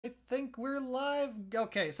think we're live.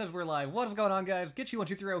 Okay, it says we're live. What is going on, guys?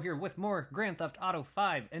 Get123 here with more Grand Theft Auto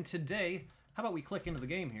 5. And today, how about we click into the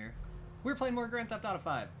game here? We're playing more Grand Theft Auto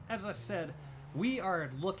 5. As I said, we are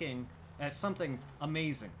looking at something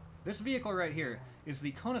amazing. This vehicle right here is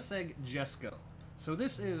the Koenigsegg Jesko. So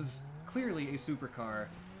this is clearly a supercar,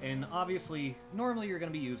 and obviously, normally you're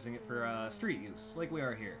going to be using it for street use, like we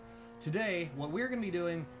are here. Today, what we're going to be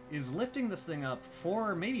doing is lifting this thing up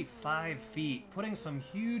 4, maybe 5 feet, putting some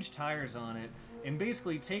huge tires on it, and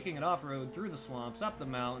basically taking it off-road through the swamps, up the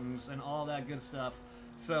mountains, and all that good stuff.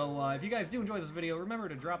 So if you guys do enjoy this video, remember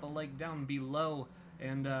to drop a like down below,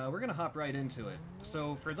 and we're going to hop right into it.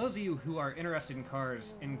 So for those of you who are interested in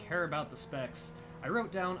cars and care about the specs, I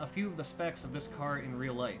wrote down a few of the specs of this car in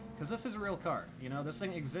real life, because this is a real car. You know, this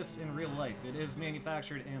thing exists in real life. It is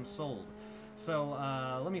manufactured and sold. So,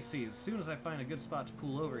 let me see, as soon as I find a good spot to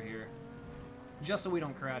pull over here, just so we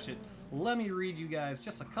don't crash it, let me read you guys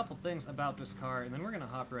just a couple things about this car, and then we're gonna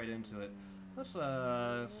hop right into it. Let's,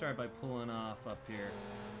 start by pulling off up here.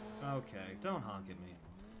 Okay, don't honk at me.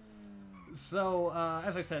 So,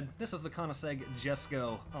 as I said, this is the Koenigsegg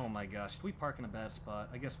Jesko. Oh my gosh, did we park in a bad spot?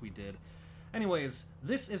 I guess we did. Anyways,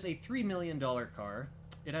 this is a $3 million car.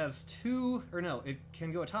 It has it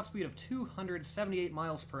can go a top speed of 278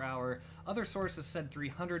 miles per hour. Other sources said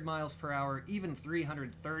 300 miles per hour, even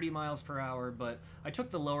 330 miles per hour, but I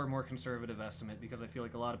took the lower, more conservative estimate because I feel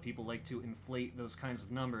like a lot of people like to inflate those kinds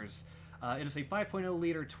of numbers. It is a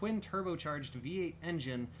 5.0-liter twin turbocharged V8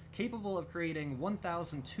 engine capable of creating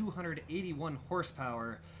 1,281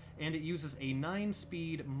 horsepower, and it uses a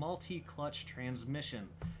 9-speed multi-clutch transmission,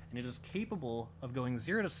 and it is capable of going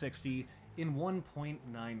 0 to 60 in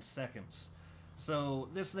 1.9 seconds. So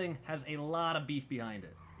this thing has a lot of beef behind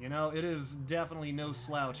it. You know, it is definitely no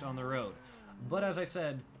slouch on the road. But as I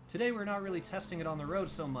said, today we're not really testing it on the road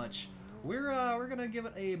so much. We're gonna give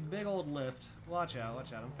it a big old lift. Watch out,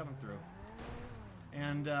 I'm coming through.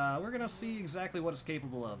 And we're gonna see exactly what it's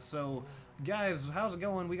capable of. So, guys, how's it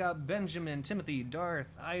going? We got Benjamin, Timothy,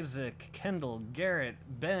 Darth, Isaac, Kendall, Garrett,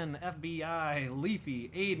 Ben, FBI, Leafy,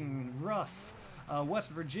 Aiden, Ruff, West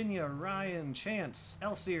Virginia, Ryan, Chance,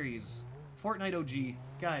 L-Series, Fortnite OG.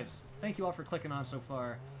 Guys, thank you all for clicking on so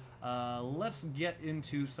far. Let's get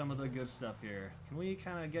into some of the good stuff here. Can we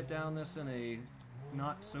kind of get down this in a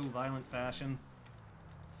not-so-violent fashion?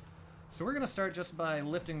 So we're going to start just by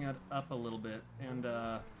lifting it up a little bit, and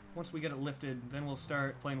once we get it lifted, then we'll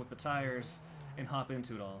start playing with the tires and hop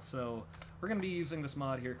into it all. So we're going to be using this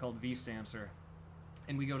mod here called V-Stancer,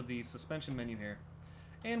 and we go to the suspension menu here,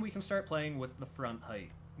 and we can start playing with the front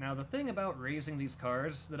height. Now the thing about raising these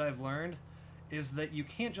cars that I've learned is that you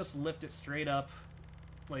can't just lift it straight up,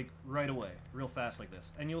 like right away, real fast like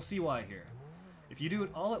this, and you'll see why here. If you do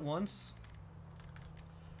it all at once,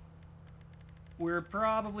 we're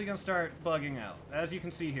probably going to start bugging out, as you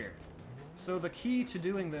can see here. So the key to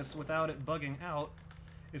doing this without it bugging out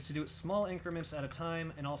is to do it small increments at a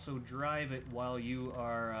time and also drive it while you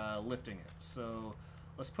are lifting it. So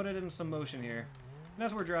let's put it in some motion here. And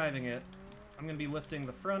as we're driving it, I'm going to be lifting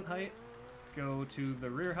the front height, go to the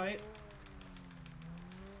rear height,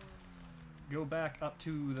 go back up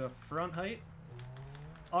to the front height.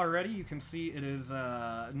 Already you can see it is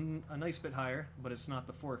a nice bit higher, but it's not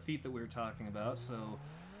the 4 feet that we were talking about, so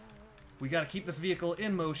we got to keep this vehicle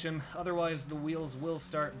in motion, otherwise the wheels will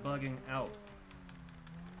start bugging out.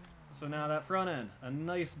 So now that front end, a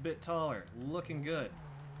nice bit taller, looking good.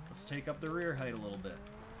 Let's take up the rear height a little bit.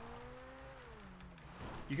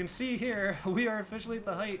 You can see here, we are officially at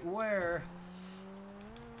the height where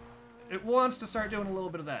it wants to start doing a little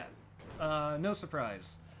bit of that. No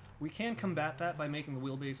surprise. We can combat that by making the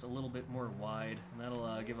wheelbase a little bit more wide, and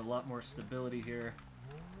that'll give a lot more stability here.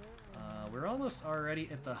 We're almost already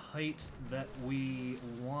at the height that we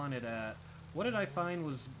wanted at. What did I find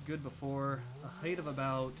was good before? A height of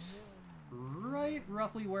about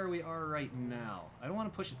roughly where we are right now. I don't want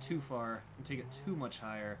to push it too far and take it too much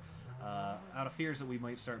higher, out of fears that we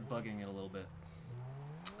might start bugging it a little bit.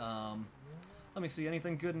 Let me see,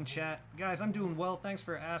 anything good in chat? Guys, I'm doing well, thanks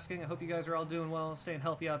for asking. I hope you guys are all doing well, staying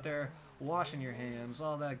healthy out there, washing your hands,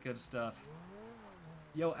 all that good stuff.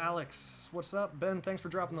 Yo, Alex, what's up? Ben, thanks for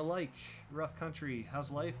dropping the like. Rough country,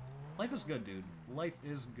 how's life? Life is good, dude. Life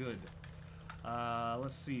is good.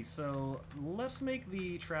 Let's see, so let's make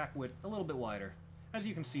the track width a little bit wider. As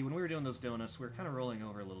you can see, when we were doing those donuts, we were kind of rolling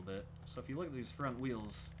over a little bit. So if you look at these front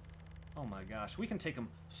wheels, oh my gosh, we can take them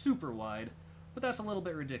super wide, but that's a little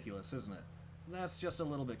bit ridiculous, isn't it? That's just a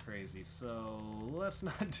little bit crazy, so let's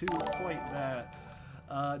not do quite that.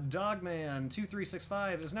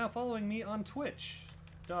 Dogman2365 is now following me on Twitch.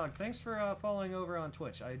 Dog, thanks for following over on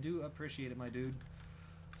Twitch. I do appreciate it, my dude.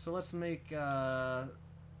 So let's make this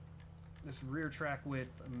rear track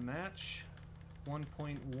width match.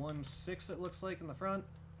 1.16 it looks like in the front.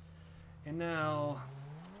 And now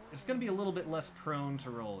it's going to be a little bit less prone to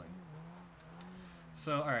rolling.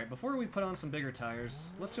 So, alright, before we put on some bigger tires,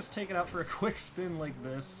 let's just take it out for a quick spin like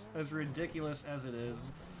this, as ridiculous as it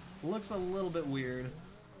is. Looks a little bit weird,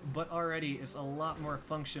 but already it's a lot more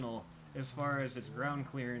functional as far as its ground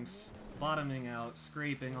clearance, bottoming out,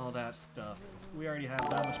 scraping, all that stuff. We already have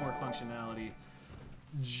that much more functionality.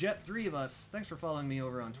 Jet3 of us, thanks for following me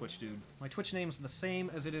over on Twitch, dude. My Twitch name's the same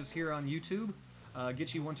as it is here on YouTube,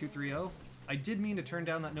 GetYou1230. I did mean to turn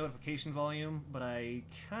down that notification volume, but I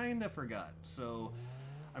kinda forgot, so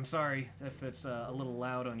I'm sorry if it's a little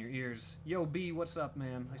loud on your ears. Yo, B, what's up,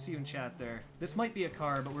 man? I see you in chat there. This might be a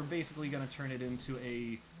car, but we're basically gonna turn it into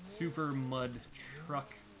a super mud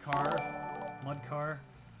truck car. Mud car.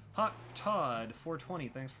 Hot Todd, 420,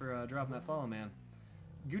 thanks for dropping that follow, man.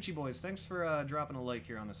 Gucci Boys, thanks for dropping a like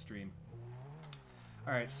here on the stream.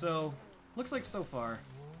 Alright, so, looks like so far,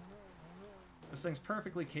 this thing's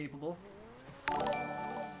perfectly capable.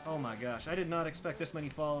 Oh my gosh, I did not expect this many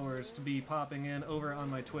followers to be popping in over on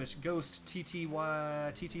my Twitch. Ghost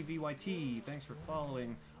TTVYT, thanks for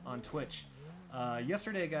following on Twitch.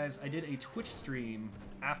 Yesterday, guys, I did a Twitch stream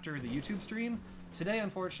after the YouTube stream. Today,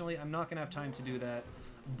 unfortunately, I'm not going to have time to do that,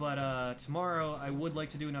 but tomorrow I would like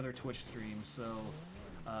to do another Twitch stream, so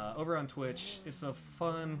over on Twitch, it's a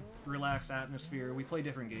fun, relaxed atmosphere. We play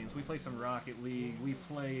different games. We play some Rocket League. We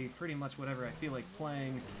play pretty much whatever I feel like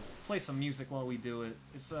playing. Play some music while we do it.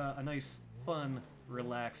 It's a nice, fun,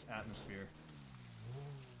 relaxed atmosphere.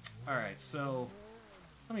 Alright, so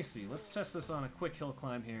let me see. Let's test this on a quick hill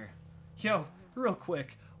climb here. Yo, real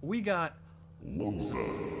quick, we got Loza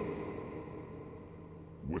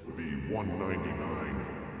with the 199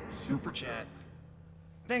 Super Chat.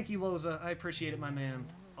 Thank you, Loza. I appreciate it, my man.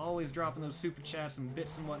 Always dropping those super chats and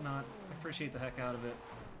bits and whatnot. I appreciate the heck out of it.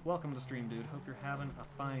 Welcome to the stream, dude. Hope you're having a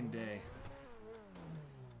fine day.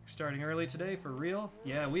 Starting early today, for real?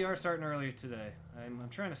 Yeah, we are starting early today. I'm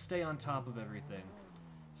trying to stay on top of everything.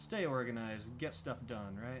 Stay organized, get stuff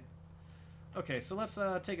done, right? Okay, so let's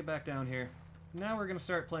take it back down here. Now we're going to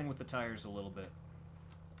start playing with the tires a little bit.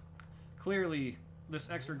 Clearly, this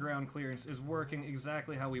extra ground clearance is working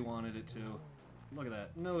exactly how we wanted it to. Look at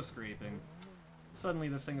that, no scraping. Suddenly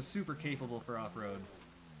this thing is super capable for off-road.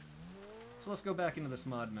 So let's go back into this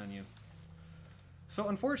mod menu. So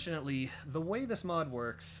unfortunately, the way this mod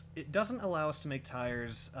works, it doesn't allow us to make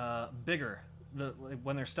tires bigger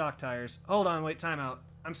when they're stock tires. Hold on, wait, time out.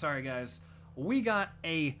 I'm sorry, guys. We got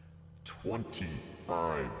a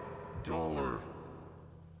 $25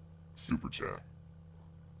 super chat.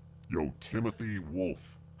 Yo, Timothy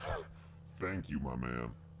Wolf. Thank you, my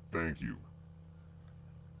man. Thank you.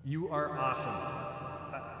 You are awesome.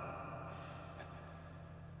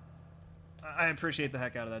 I appreciate the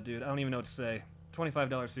heck out of that, dude. I don't even know what to say.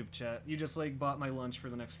 $25 super chat. You just, like, bought my lunch for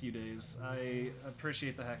the next few days. I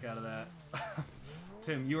appreciate the heck out of that.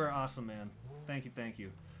 Tim, you are awesome, man. Thank you, thank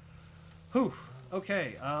you. Whew.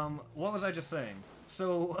 Okay, what was I just saying?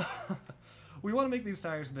 So, we want to make these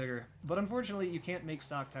tires bigger, but unfortunately you can't make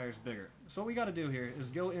stock tires bigger. So what we gotta do here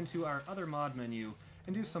is go into our other mod menu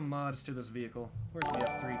and do some mods to this vehicle. Where's the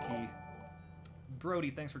F3 key?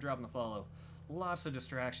 Brody, thanks for dropping the follow. Lots of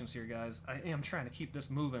distractions here, guys. I am trying to keep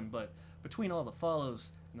this moving, but between all the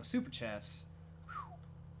follows and the super chats, whew,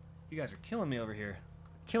 you guys are killing me over here.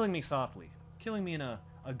 Killing me softly. Killing me in a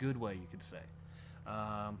good way, you could say.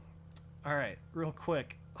 Alright, real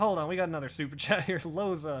quick. Hold on, we got another super chat here.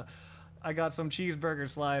 Loza, I got some cheeseburger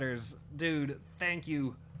sliders. Dude, thank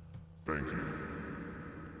you. Thank you.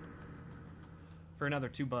 For another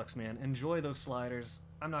 $2, man. Enjoy those sliders.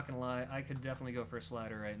 I'm not gonna lie, I could definitely go for a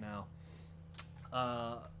slider right now.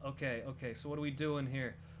 Okay, so what are we doing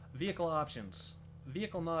here? Vehicle options.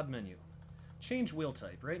 Vehicle mod menu. Change wheel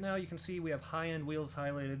type. Right now you can see we have high-end wheels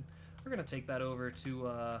highlighted. We're gonna take that over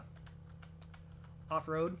to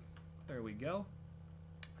off-road. There we go.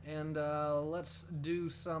 And let's do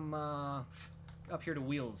some up here to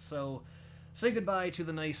wheels. So say goodbye to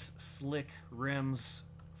the nice slick rims.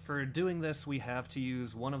 For doing this, we have to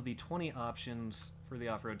use one of the 20 options for the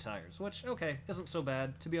off-road tires, which, okay, isn't so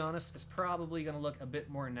bad. To be honest, it's probably going to look a bit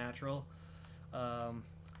more natural. So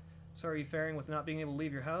are you faring with not being able to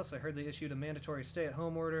leave your house? I heard they issued a mandatory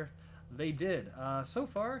stay-at-home order. They did. So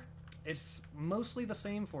far, it's mostly the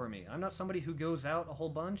same for me. I'm not somebody who goes out a whole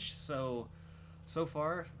bunch, so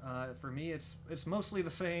far, for me, it's mostly the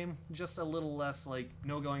same, just a little less, like,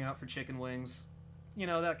 no going out for chicken wings. You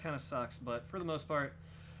know, that kind of sucks, but for the most part,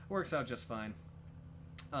 works out just fine.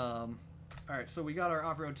 Alright, so we got our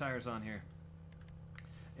off-road tires on here.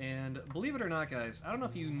 And believe it or not, guys, I don't know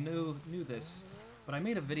if you knew this, but I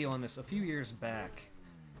made a video on this a few years back.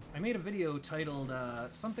 I made a video titled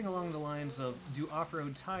something along the lines of, do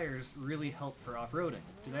off-road tires really help for off-roading?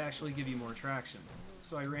 Do they actually give you more traction?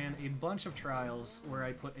 So I ran a bunch of trials where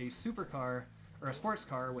I put a supercar, or a sports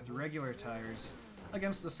car with regular tires,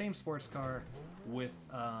 against the same sports car with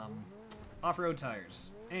off-road tires.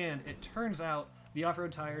 And it turns out the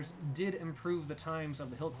off-road tires did improve the times of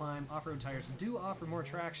the hill climb. Off-road tires do offer more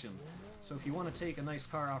traction. So if you want to take a nice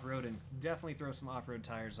car off-roading, definitely throw some off-road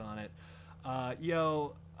tires on it. My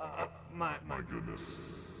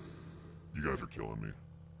goodness. You guys are killing me.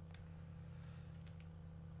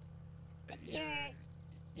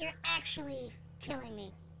 You're actually killing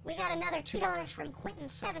me. We got another $2 from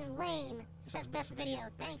Quentin7 Lane. He says, best video.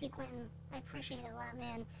 Thank you, Quentin. I appreciate it a lot,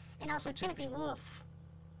 man. And also Timothy Wolf,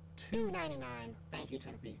 $2.99. Thank you,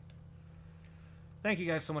 Timothy. Thank you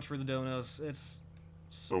guys so much for the donos. It's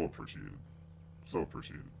so appreciated. So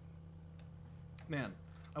appreciated. Man,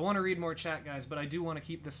 I want to read more chat, guys, but I do want to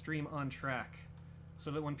keep the stream on track so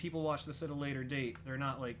that when people watch this at a later date, they're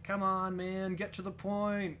not like, come on, man, get to the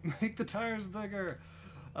point, make the tires bigger.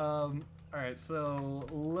 Alright, so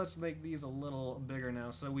let's make these a little bigger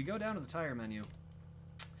now. So we go down to the tire menu,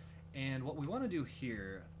 and what we want to do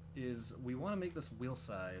here is we want to make this wheel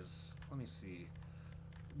size, let me see,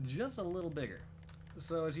 just a little bigger.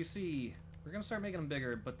 So as you see, we're going to start making them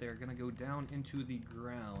bigger, but they're going to go down into the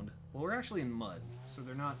ground. Well, we're actually in mud, so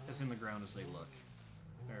they're not as in the ground as they look.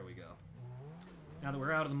 There we go. Now that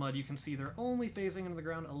we're out of the mud, you can see they're only phasing into the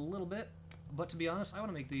ground a little bit, but to be honest, I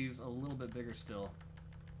want to make these a little bit bigger still.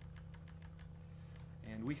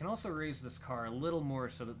 And we can also raise this car a little more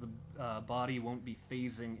so that the body won't be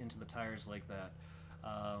phasing into the tires like that.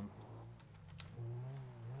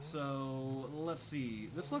 So, let's see.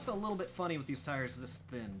 This looks a little bit funny with these tires this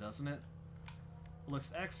thin, doesn't it?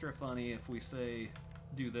 Looks extra funny if we say,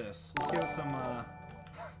 do this. Let's give it some,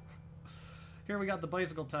 Here we got the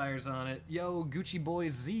bicycle tires on it. Yo, Gucci Boy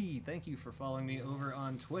Z, thank you for following me over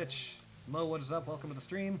on Twitch. Mo, what is up? Welcome to the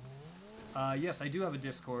stream. Yes, I do have a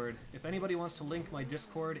Discord. If anybody wants to link my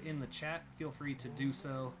Discord in the chat, feel free to do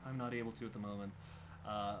so. I'm not able to at the moment.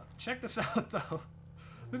 Check this out, though.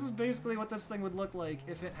 This is basically what this thing would look like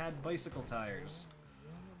if it had bicycle tires.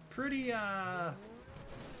 Pretty, I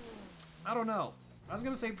don't know. I was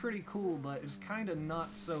gonna say pretty cool, but it's kinda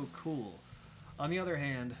not so cool. On the other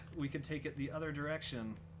hand, we could take it the other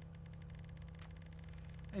direction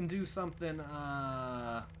and do something,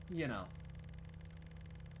 you know,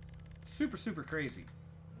 super crazy.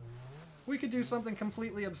 We could do something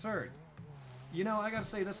completely absurd. You know, I gotta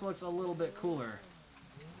say, this looks a little bit cooler,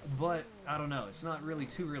 but I don't know, it's not really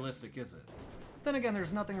too realistic, is it? Then again,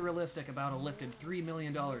 there's nothing realistic about a lifted $3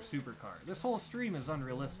 million supercar. This whole stream is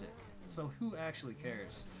unrealistic, so who actually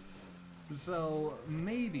cares? So,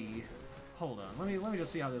 maybe... Hold on, let me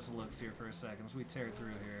just see how this looks here for a second as we tear through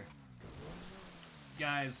here.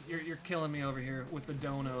 Guys, you're killing me over here with the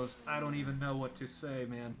donos. I don't even know what to say,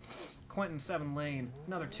 man. Quentin7 Lane,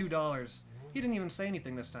 another $2. He didn't even say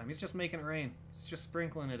anything this time. He's just making it rain. He's just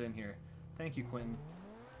sprinkling it in here. Thank you, Quentin.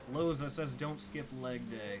 Loza says, don't skip leg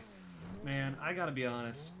day. Man, I gotta be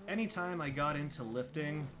honest. Anytime I got into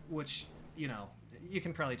lifting, which, you know, you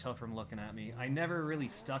can probably tell from looking at me, I never really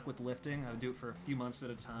stuck with lifting. I would do it for a few months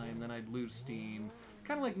at a time, then I'd lose steam.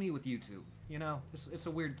 Kind of like me with YouTube, you know? It's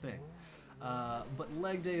a weird thing. But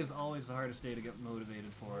leg day is always the hardest day to get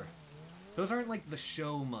motivated for. Those aren't like the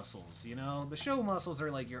show muscles, you know? The show muscles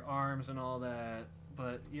are like your arms and all that,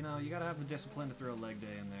 but, you know, you gotta have the discipline to throw leg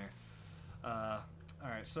day in there.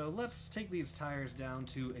 Alright, so let's take these tires down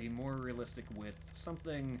to a more realistic width.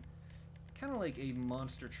 Something kind of like a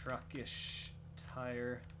monster truck-ish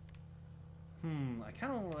tire. I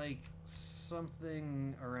kind of like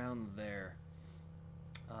something around there.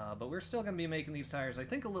 But we're still going to be making these tires, I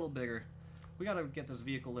think, a little bigger. We got to get this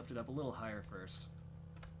vehicle lifted up a little higher first.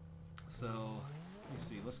 So, let me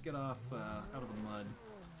see. Let's get off out of the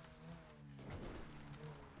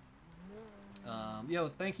mud. Yo,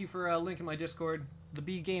 thank you for linking my Discord. The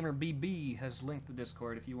BGamer BB has linked the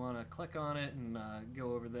Discord. If you want to click on it and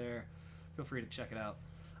go over there, feel free to check it out.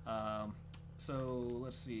 So,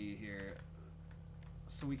 let's see here.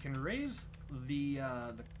 So we can raise the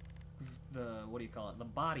what do you call it? The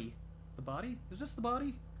body. The body? Is this the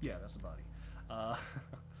body? Yeah, that's the body.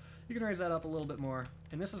 You can raise that up a little bit more,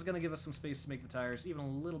 and this is going to give us some space to make the tires even a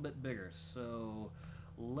little bit bigger. So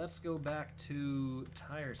let's go back to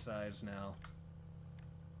tire size now.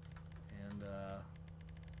 And,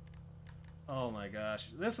 oh my gosh.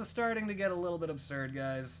 This is starting to get a little bit absurd,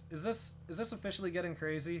 guys. Is this officially getting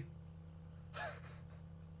crazy?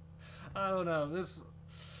 I don't know.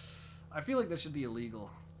 I feel like this should be illegal.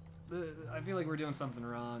 I feel like we're doing something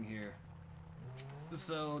wrong here.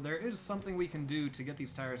 So there is something we can do to get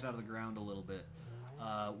these tires out of the ground a little bit.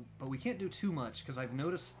 But we can't do too much because I've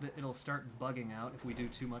noticed that it'll start bugging out if we do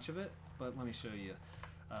too much of it. But let me show you.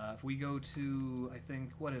 If we go to, I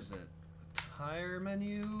think, what is it? Tire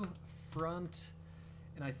menu, front,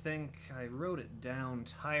 and I think I wrote it down,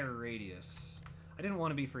 tire radius. I didn't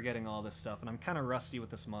want to be forgetting all this stuff, and I'm kind of rusty with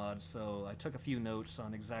this mod, so I took a few notes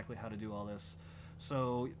on exactly how to do all this.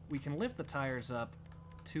 So we can lift the tires up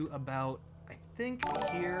to about, I think,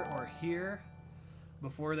 here or here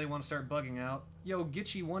before they want to start bugging out. Yo,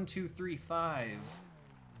 Gitchy1235.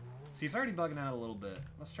 See, it's already bugging out a little bit.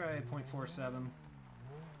 Let's try 0.47.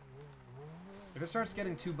 If it starts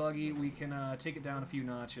getting too buggy, we can take it down a few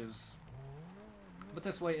notches. But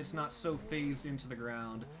this way, it's not so phased into the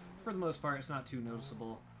ground. For the most part, it's not too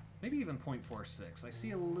noticeable. Maybe even 0.46. I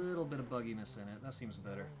see a little bit of bugginess in it. That seems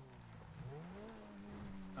better.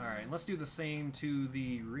 Alright, let's do the same to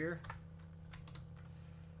the rear.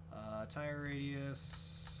 Tire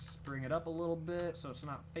radius, bring it up a little bit so it's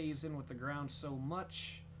not phased in with the ground so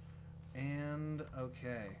much. And,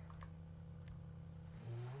 okay.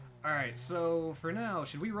 Alright, so for now,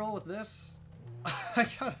 should we roll with this? I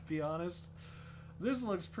gotta be honest. This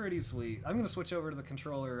looks pretty sweet. I'm gonna switch over to the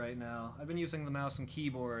controller right now. I've been using the mouse and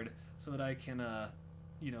keyboard so that I can,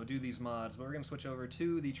 you know, do these mods, but we're gonna switch over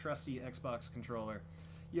to the trusty Xbox controller.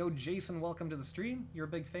 Yo, Jason, welcome to the stream. You're a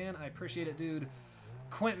big fan. I appreciate it, dude.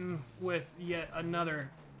 Quentin with yet another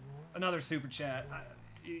super chat.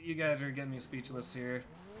 You guys are getting me speechless here.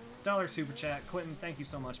 $1 super chat. Quentin, thank you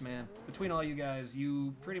so much, man. Between all you guys,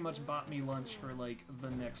 you pretty much bought me lunch for, like,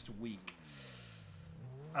 the next week.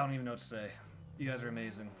 I don't even know what to say. You guys are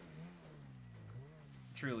amazing.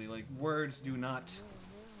 Truly, like, words do not...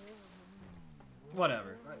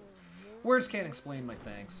 Whatever. Words can't explain my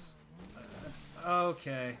thanks.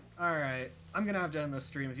 Okay. Alright. I'm gonna have to end this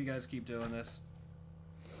stream if you guys keep doing this.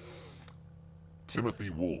 Timothy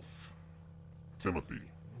Wolf. Timothy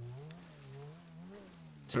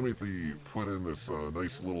put in this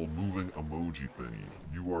nice little moving emoji thingy.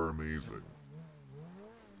 You are amazing.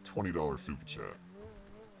 $20 super chat.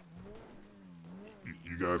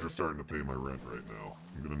 You guys are starting to pay my rent right now.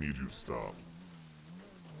 I'm gonna need you to stop.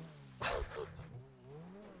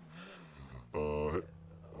 Oh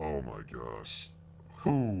my gosh.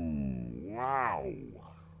 Ooh, wow.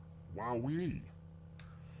 Wowee.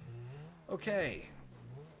 Okay.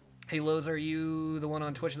 Hey, Loza, are you the one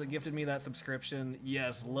on Twitch that gifted me that subscription?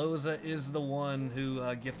 Yes, Loza is the one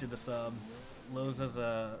who gifted the sub. Loza's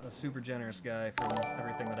a super generous guy from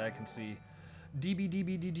everything that I can see.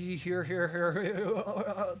 DBDBDG here.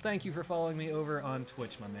 Thank you for following me over on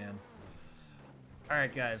Twitch, my man.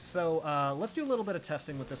 Alright, guys, so let's do a little bit of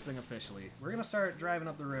testing with this thing officially. We're going to start driving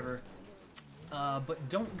up the river, but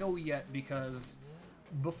don't go yet because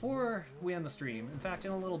before we end the stream, in fact,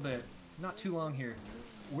 in a little bit, not too long here,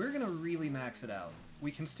 we're going to really max it out.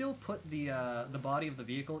 We can still put the body of the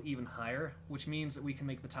vehicle even higher, which means that we can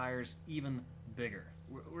make the tires even bigger.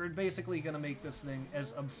 We're basically going to make this thing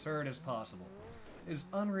as absurd as possible, as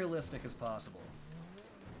unrealistic as possible.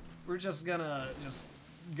 We're just gonna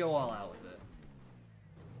go all out with it.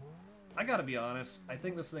 I gotta be honest, I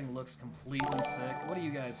think this thing looks completely sick. What do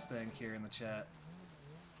you guys think here in the chat?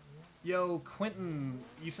 Yo, Quentin,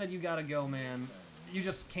 you said you gotta go, man. You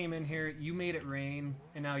just came in here, you made it rain,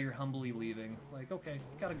 and now you're humbly leaving. Like, okay,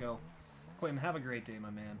 gotta go. Quentin, have a great day,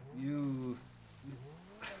 my man. You...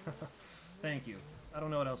 Thank you. I don't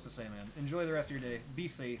know what else to say, man. Enjoy the rest of your day. Be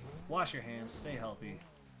safe. Wash your hands. Stay healthy.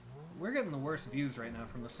 We're getting the worst views right now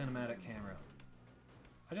from the cinematic camera.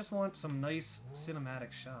 I just want some nice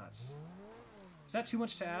cinematic shots. Is that too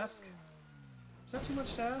much to ask? Is that too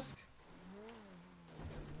much to ask?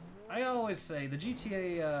 I always say the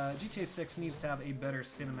GTA 6 needs to have a better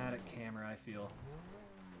cinematic camera, I feel.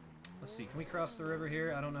 Let's see, can we cross the river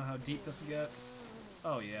here? I don't know how deep this gets.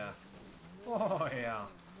 Oh, yeah. Oh, yeah.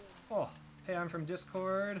 Oh, hey, I'm from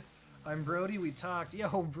Discord. I'm Brody, we talked.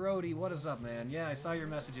 Yo, Brody, what is up, man? Yeah, I saw your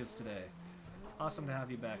messages today. Awesome to have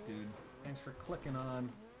you back, dude. Thanks for clicking on.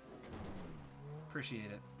 Appreciate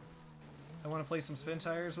it. I want to play some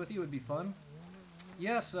SpinTires with you, it'd be fun.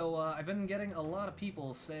 Yeah, so I've been getting a lot of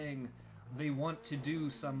people saying they want to do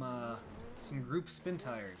some group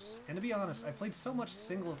SpinTires. And to be honest, I played so much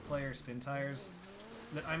single-player SpinTires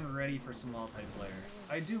that I'm ready for some multiplayer.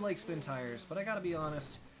 I do like SpinTires, but I gotta be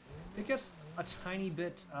honest, it gets a tiny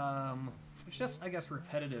bit, it's just, I guess,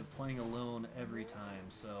 repetitive playing alone every time.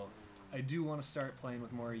 So I do want to start playing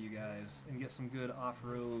with more of you guys and get some good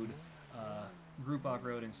off-road, group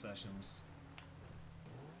off-roading sessions.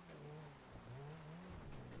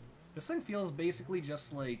 This thing feels basically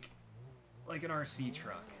just like an RC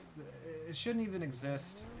truck. It shouldn't even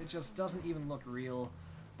exist. It just doesn't even look real.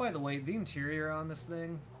 By the way, the interior on this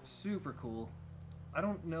thing, super cool. I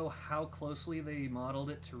don't know how closely they modeled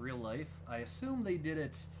it to real life. I assume they did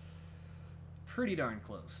it pretty darn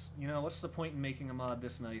close. You know, what's the point in making a mod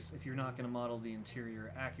this nice if you're not going to model the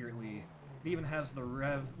interior accurately? It even has the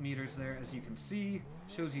rev meters there, as you can see.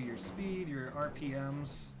 Shows you your speed, your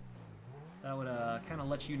RPMs. That would kind of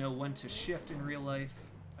let you know when to shift in real life.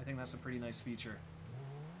 I think that's a pretty nice feature.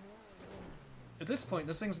 At this point,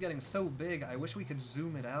 this thing's getting so big, I wish we could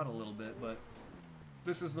zoom it out a little bit, but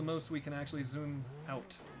this is the most we can actually zoom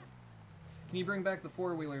out. Can you bring back the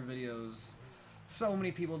four-wheeler videos? So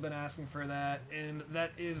many people have been asking for that, and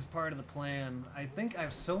that is part of the plan. I think I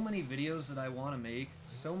have so many videos that I want to make,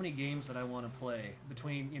 so many games that I want to play,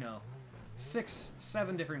 between, you know, 6,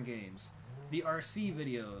 7 different games. The RC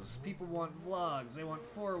videos, people want vlogs, they want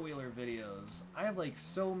four-wheeler videos. I have like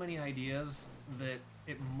so many ideas that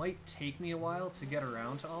it might take me a while to get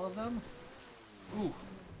around to all of them. Ooh,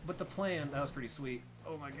 but the plan, that was pretty sweet.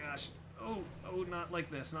 Oh my gosh. Oh, not like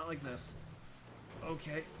this, not like this.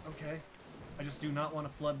 Okay, okay. I just do not want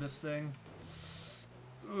to flood this thing.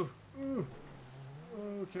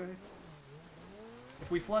 Okay.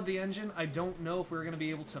 If we flood the engine, I don't know if we're going to be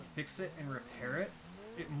able to fix it and repair it.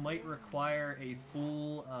 It might require a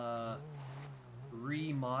full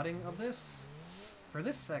remodding of this. For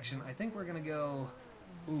this section, I think we're going to go...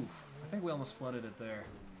 Oof, I think we almost flooded it there.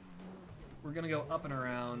 We're going to go up and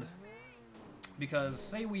around. Because,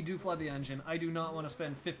 say we do flood the engine, I do not want to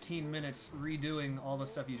spend 15 minutes redoing all the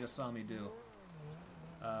stuff you just saw me do.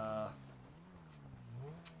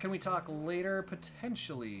 Can we talk later?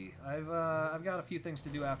 Potentially. I've got a few things to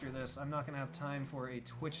do after this. I'm not going to have time for a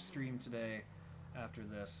Twitch stream today after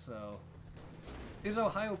this, so... Is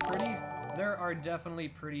Ohio pretty? There are definitely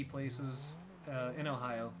pretty places in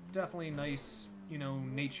Ohio. Definitely nice, you know,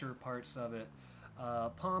 nature parts of it.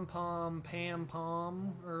 Pom Pom, Pam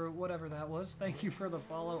Pom, or whatever that was. Thank you for the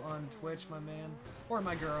follow on Twitch, my man. Or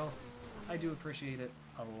my girl. I do appreciate it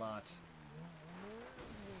a lot.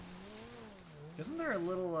 Isn't there a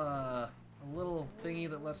little thingy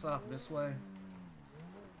that lets off this way?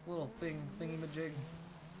 A little thingy-majig?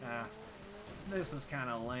 Ah, this is kind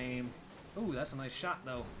of lame. Ooh, that's a nice shot,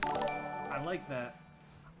 though. I like that.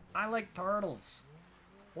 I like turtles.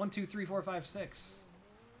 1, 2, 3, 4, 5, 6.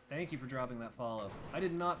 Thank you for dropping that follow. I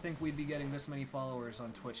did not think we'd be getting this many followers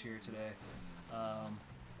on Twitch here today.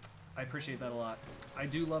 I appreciate that a lot. I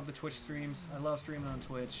do love the Twitch streams. I love streaming on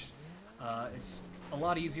Twitch. It's a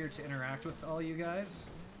lot easier to interact with all you guys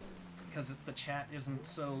because the chat isn't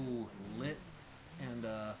so lit, and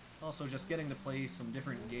also just getting to play some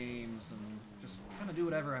different games and just kind of do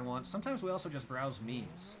whatever I want. Sometimes we also just browse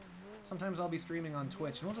memes. Sometimes I'll be streaming on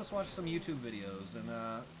Twitch and we'll just watch some YouTube videos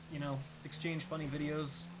and, you know, exchange funny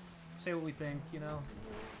videos, say what we think, you know.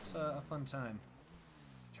 It's a fun time.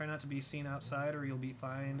 Try not to be seen outside or you'll be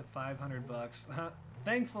fined $500.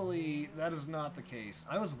 Thankfully, that is not the case.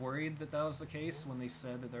 I was worried that that was the case when they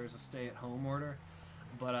said that there was a stay-at-home order,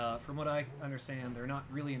 but from what I understand, they're not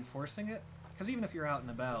really enforcing it. Because even if you're out and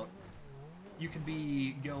about, you could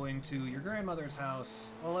be going to your grandmother's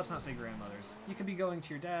house. Well, let's not say grandmother's. You could be going to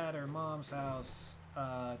your dad or mom's house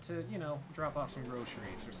to, you know, drop off some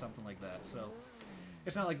groceries or something like that. So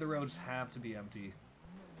it's not like the roads have to be empty.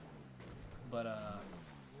 But,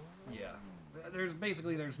 yeah.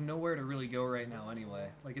 There's nowhere to really go right now anyway.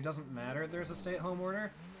 Like, it doesn't matter if there's a stay-at-home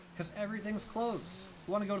order, because everything's closed.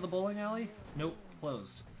 You want to go to the bowling alley? Nope,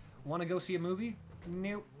 closed. Want to go see a movie?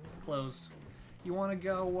 Nope, closed. You want to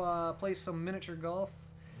go play some miniature golf?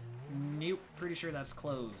 Nope, pretty sure that's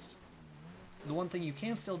closed. The one thing you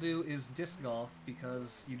can still do is disc golf,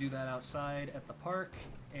 because you do that outside at the park,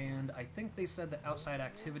 and I think they said that outside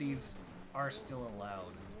activities are still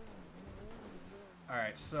allowed.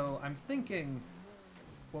 Alright, so I'm thinking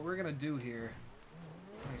what we're gonna do here.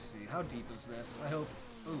 Let me see, how deep is this? I hope...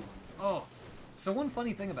 Ooh. Oh! So one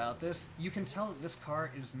funny thing about this, you can tell that this car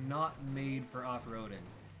is not made for off-roading.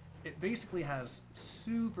 It basically has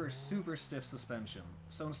super, super stiff suspension.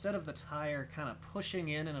 So instead of the tire kind of pushing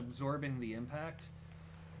in and absorbing the impact,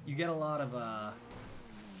 you get a lot of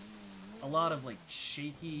like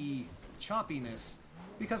shaky choppiness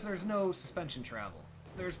because there's no suspension travel.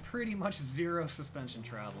 There's pretty much zero suspension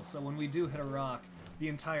travel, so when we do hit a rock, the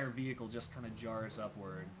entire vehicle just kind of jars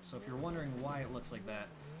upward. So if you're wondering why it looks like that,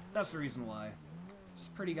 that's the reason why. It's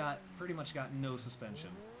pretty much got no suspension.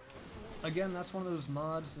 Again, that's one of those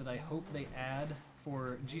mods that I hope they add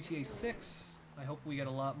for GTA 6. I hope we get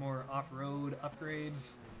a lot more off-road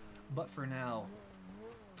upgrades, but for now,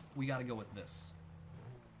 we gotta go with this.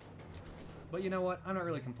 But you know what? I'm not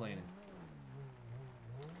really complaining.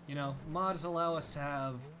 You know, mods allow us to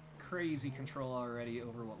have crazy control already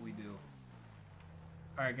over what we do.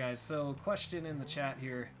 Alright guys, so question in the chat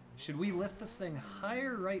here. Should we lift this thing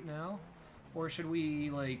higher right now? Or should we,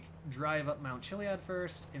 like, drive up Mount Chiliad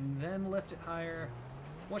first and then lift it higher?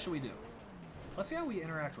 What should we do? Let's see how we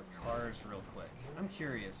interact with cars real quick. I'm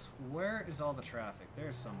curious. Where is all the traffic?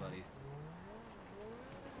 There's somebody.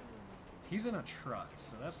 He's in a truck,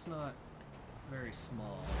 so that's not very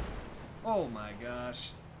small. Oh my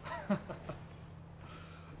gosh.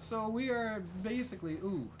 So we are basically...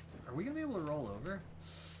 Ooh, are we going to be able to roll over?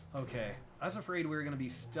 Okay. I was afraid we were going to be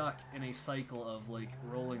stuck in a cycle of, like,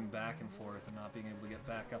 rolling back and forth and not being able to get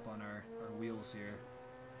back up on our wheels here.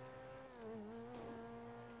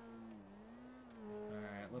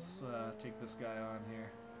 Alright, let's take this guy on here.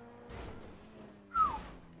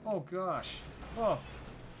 Oh gosh. Oh.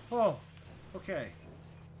 Oh. Okay.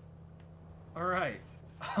 Alright.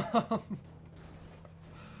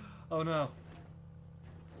 Oh no.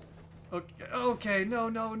 Okay, okay, no,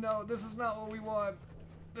 no, no. This is not what we want.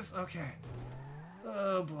 This, okay.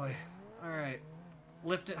 Oh boy. Alright.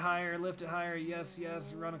 Lift it higher, yes,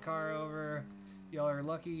 yes. Run a car over. Y'all are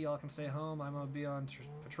lucky, y'all can stay home. I'm gonna be on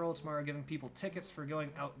patrol tomorrow giving people tickets for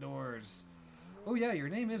going outdoors. Oh yeah, your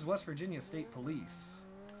name is West Virginia State Police.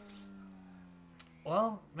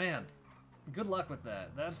 Well, man, good luck with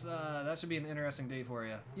that. That should be an interesting day for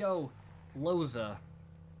you. Yo, Loza.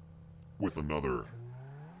 With another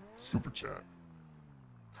super chat.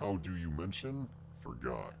 How do you mention?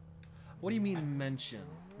 Forgot. What do you mean mention?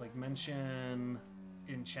 Like mention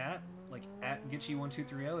in chat? Like at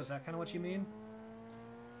Gitchy1230? Is that kind of what you mean?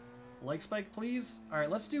 Like spike, please? Alright,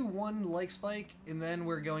 let's do one like spike, and then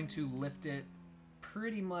we're going to lift it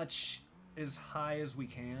pretty much as high as we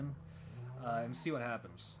can, and see what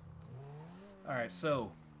happens. Alright,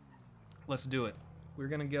 so let's do it. We're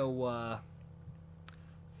gonna go,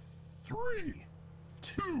 3,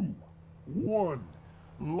 2, 1.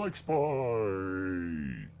 Like spike.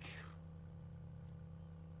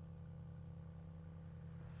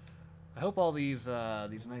 I hope all these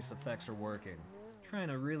nice effects are working. Trying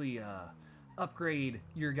to really upgrade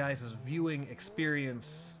your guys' viewing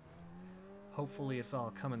experience. Hopefully it's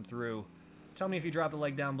all coming through. Tell me if you dropped a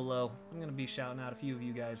like down below. I'm going to be shouting out a few of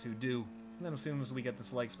you guys who do. And then as soon as we get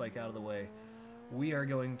this like spike out of the way, we are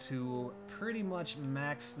going to pretty much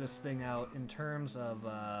max this thing out in terms of,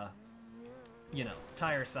 you know,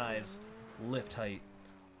 tire size, lift height,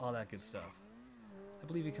 all that good stuff. I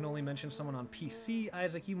believe you can only mention someone on PC.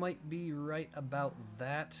 Isaac, you might be right about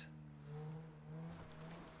that.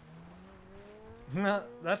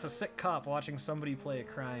 That's a sick cop watching somebody play a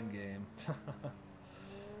crime game.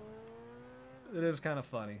 It is kind of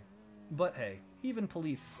funny. But hey, even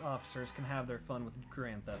police officers can have their fun with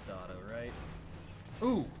Grand Theft Auto, right?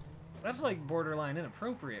 Ooh, that's like borderline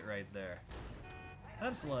inappropriate right there.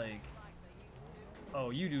 That's like... Oh,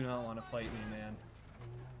 you do not want to fight me, man.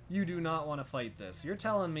 You do not want to fight this. You're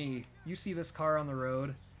telling me you see this car on the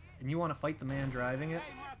road and you want to fight the man driving it?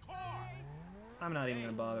 I'm not even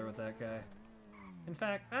going to bother with that guy. In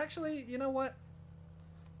fact, actually, you know what?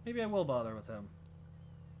 Maybe I will bother with him.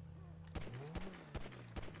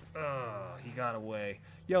 Ugh, he got away.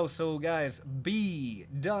 Yo, so guys, B,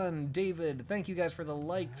 Dunn, David, thank you guys for the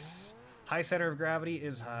likes. High center of gravity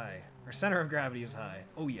is high. Or center of gravity is high.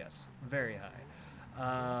 Oh yes, very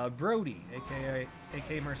high. Brody,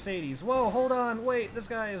 aka Mercedes. Whoa, hold on, wait, this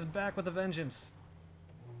guy is back with a vengeance.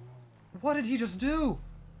 What did he just do?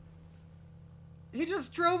 He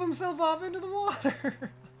just drove himself off into the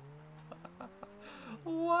water.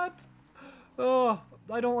 What? Oh,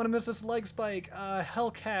 I don't want to miss this leg spike.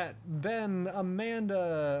 Hellcat, Ben,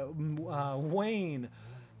 Amanda, Wayne,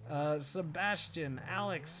 Sebastian,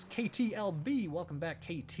 Alex, KTLB. Welcome back,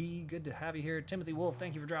 KT. Good to have you here. Timothy Wolf,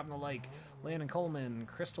 thank you for dropping the like. Landon Coleman,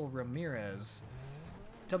 Crystal Ramirez.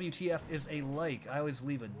 WTF is a like. I always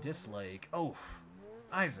leave a dislike. Oh,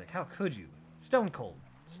 Isaac, how could you? Stone cold.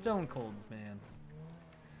 Stone cold, man.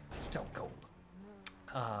 Stone cold.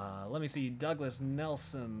 Let me see. Douglas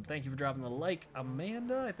Nelson, thank you for dropping the like.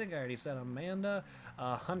 Amanda, I think I already said Amanda.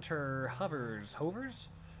 Hunter Hovers,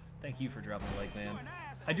 thank you for dropping the like, man.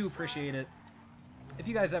 I do appreciate it. If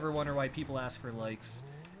you guys ever wonder why people ask for likes,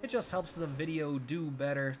 it just helps the video do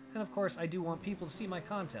better. And of course, I do want people to see my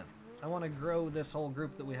content. I want to grow this whole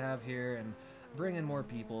group that we have here and bring in more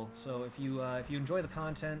people. So if you enjoy the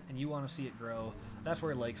content and you want to see it grow, that's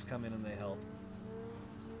where likes come in and they help.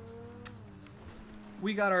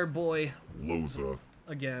 We got our boy Loza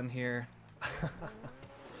again here.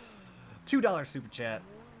 $2 super chat.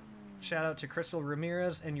 Shout out to Crystal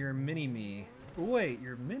Ramirez and your mini-me. Wait,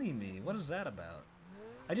 your mini-me? What is that about?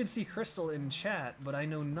 I did see Crystal in chat, but I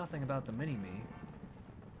know nothing about the mini-me.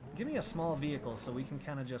 Give me a small vehicle so we can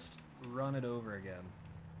kind of just run it over again.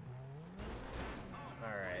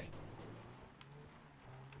 Alright.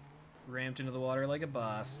 Ramped into the water like a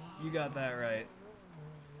boss. You got that right.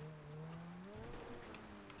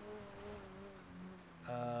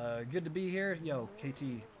 Good to be here. Yo, KT.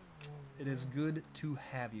 It is good to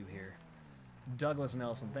have you here. Douglas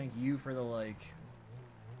Nelson, thank you for the like.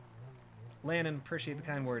 Landon, appreciate the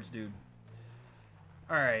kind words, dude.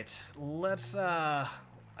 Alright, let's, I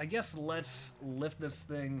guess let's lift this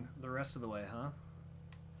thing the rest of the way, huh?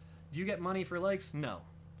 Do you get money for likes? No.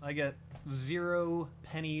 I get 0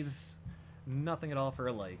 pennies, nothing at all for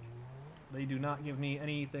a like. They do not give me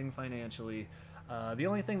anything financially. The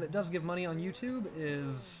only thing that does give money on YouTube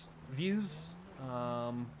is views,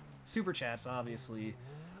 super chats, obviously,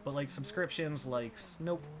 but like subscriptions, likes,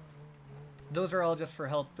 nope. Those are all just for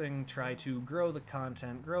helping try to grow the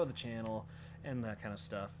content, grow the channel, and that kind of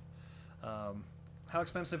stuff. How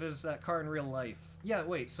expensive is that car in real life? Yeah,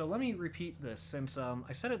 wait, so let me repeat this since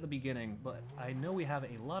I said it at the beginning, but I know we have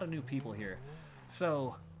a lot of new people here.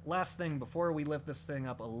 So, last thing before we lift this thing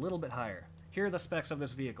up a little bit higher. Here are the specs of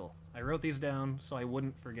this vehicle. I wrote these down so I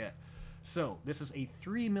wouldn't forget. So, this is a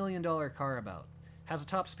 $3 million car about. Has a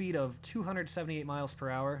top speed of 278 miles per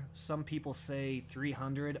hour. Some people say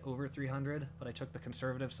 300, over 300, but I took the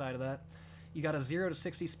conservative side of that. You got a 0 to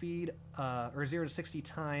 60 speed, or 0 to 60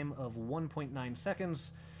 time of 1.9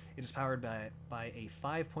 seconds. It is powered by a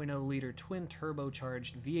 5.0 liter twin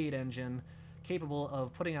turbocharged V8 engine capable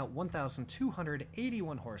of putting out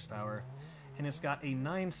 1,281 horsepower, and it's got a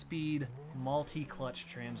 9-speed multi-clutch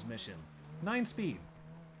transmission. 9-speed.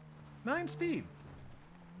 9-speed.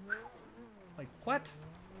 Like, what?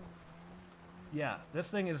 Yeah,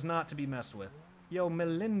 this thing is not to be messed with. Yo,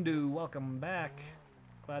 Melindu, welcome back.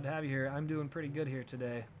 Glad to have you here. I'm doing pretty good here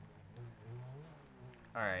today.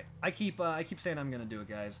 Alright, I keep saying I'm gonna do it,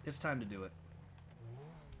 guys. It's time to do it.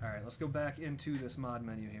 Alright, let's go back into this mod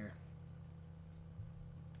menu here.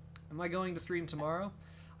 Am I going to stream tomorrow?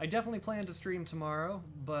 I definitely plan to stream tomorrow,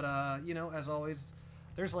 but, you know, as always,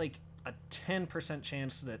 there's like a 10%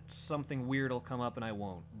 chance that something weird will come up and I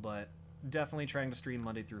won't, but definitely trying to stream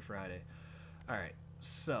Monday through Friday. Alright,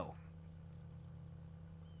 so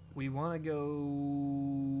we want to go,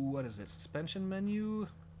 what is it, suspension menu?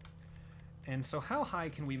 And so how high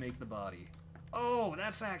can we make the body? Oh,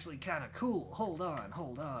 that's actually kind of cool. Hold on,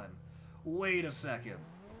 hold on. Wait a second.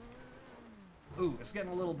 Ooh, it's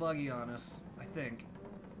getting a little buggy on us, I think.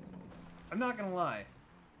 I'm not gonna lie.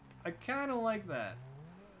 I kind of like that.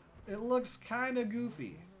 It looks kind of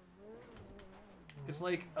goofy. It's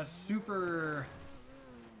like a super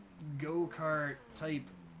go-kart type,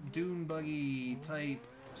 dune buggy type,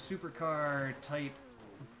 supercar type.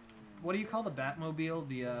 What do you call the Batmobile?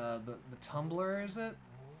 The Tumbler, is it?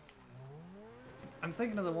 I'm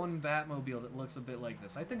thinking of the one Batmobile that looks a bit like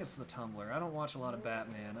this. I think it's the Tumbler. I don't watch a lot of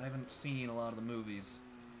Batman. I haven't seen a lot of the movies.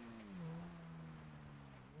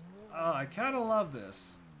 Oh, I kind of love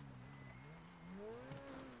this.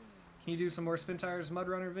 Can you do some more SpinTires Mud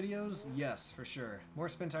Runner videos? Yes, for sure. More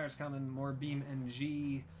SpinTires coming, more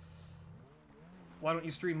BeamNG. Why don't you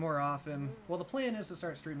stream more often? Well, the plan is to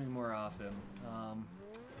start streaming more often.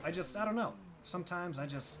 I don't know. Sometimes I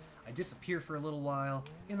disappear for a little while,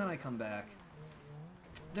 and then I come back.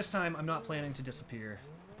 This time, I'm not planning to disappear.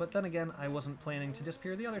 But then again, I wasn't planning to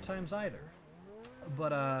disappear the other times either. But,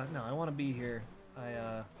 no, I want to be here.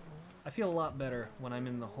 I feel a lot better when I'm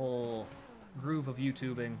in the whole groove of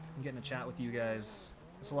YouTubing and getting to chat with you guys.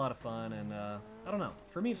 It's a lot of fun, and, I don't know.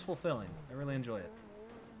 For me, it's fulfilling. I really enjoy it.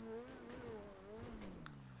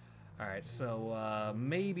 Alright, so,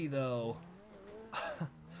 maybe, though...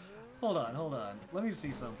 Hold on. Let me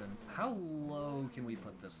see something. How low can we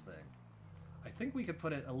put this thing? I think we could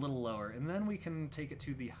put it a little lower, and then we can take it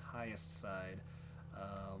to the highest side.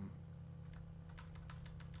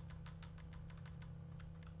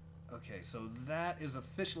 Okay, so that is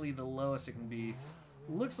officially the lowest it can be.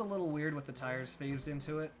 Looks a little weird with the tires phased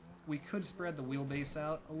into it. We could spread the wheelbase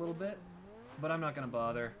out a little bit, but I'm not going to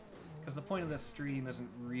bother, because the point of this stream isn't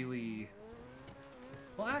really...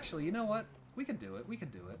 Well, actually, you know what? We could do it.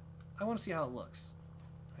 I want to see how it looks.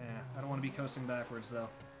 I don't want to be coasting backwards, though.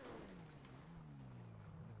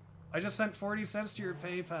 I just sent 40 cents to your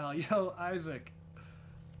PayPal. Yo, Isaac.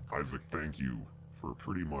 Isaac, thank you for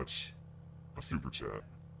pretty much a super chat.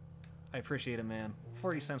 I appreciate it, man.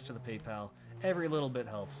 40 cents to the PayPal. Every little bit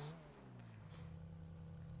helps.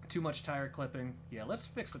 Too much tire clipping. Yeah, let's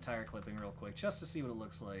fix the tire clipping real quick, just to see what it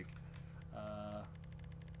looks like.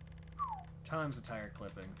 Tons of tire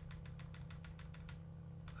clipping.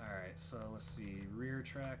 so let's see. Rear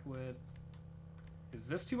track width. Is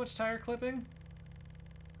this too much tire clipping?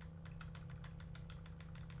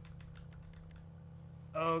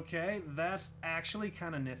 Okay, that's actually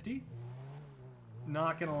kind of nifty.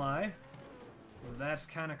 Not gonna lie. That's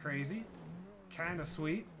kind of crazy. Kind of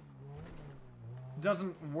sweet.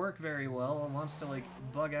 Doesn't work very well. It wants to, like,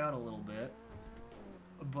 bug out a little bit.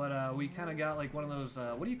 But we kind of got, like, one of those,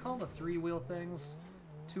 what do you call the three-wheel things?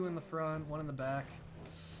 Two in the front, one in the back.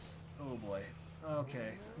 Oh, boy.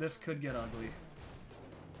 Okay, this could get ugly.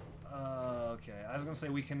 Okay, I was gonna say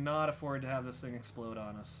we cannot afford to have this thing explode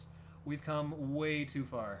on us. We've come way too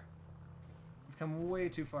far. We've come way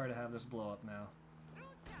too far to have this blow up now.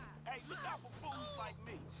 Hey, look out for fools like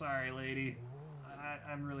me. Sorry, lady.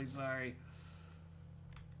 I'm really sorry.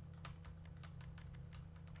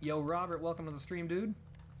 Yo, Robert, welcome to the stream, dude.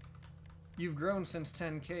 You've grown since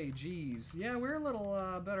 10K. Jeez. Yeah, we're a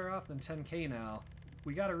little better off than 10K now.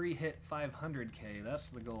 We gotta re-hit 500K. That's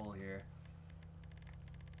the goal here.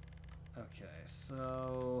 Okay,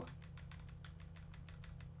 so...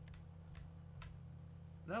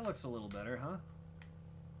 that looks a little better, huh?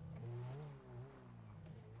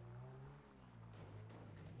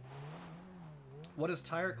 What is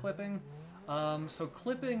tire clipping? So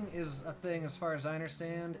clipping is a thing, as far as I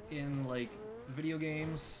understand, in like video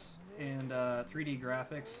games and 3D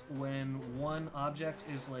graphics, when one object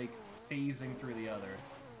is like phasing through the other.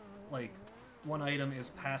 Like one item is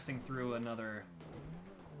passing through another.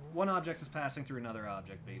 One object is passing through another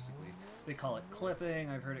object, basically. They call it clipping.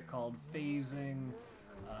 I've heard it called phasing,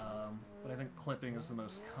 but I think clipping is the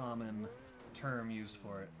most common term used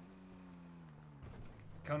for it.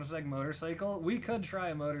 Koenigsegg motorcycle? We could try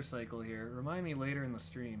a motorcycle here. Remind me later in the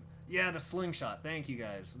stream. Yeah, the slingshot. Thank you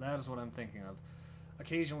guys. That is what I'm thinking of.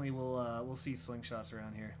 Occasionally we'll see slingshots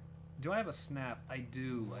around here. Do I have a snap? I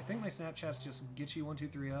do. I think my Snapchat's just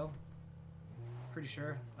Getchy1230. Pretty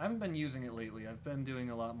sure. I haven't been using it lately. I've been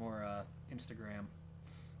doing a lot more Instagram.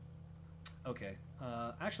 Okay.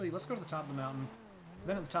 Actually, let's go to the top of the mountain.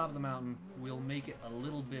 Then at the top of the mountain, we'll make it a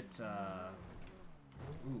little bit...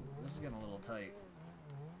 ooh, this is getting a little tight.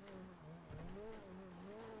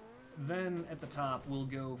 Then at the top, we'll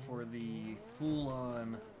go for the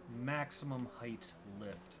full-on maximum height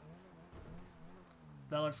lift.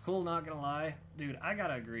 That looks cool, not gonna lie. Dude, I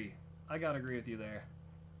gotta agree. I gotta agree with you there.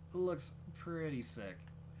 It looks pretty sick.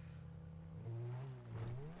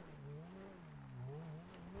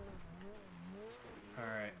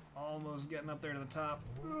 Alright, almost getting up there to the top.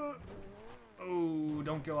 Oh,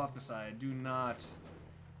 don't go off the side. Do not.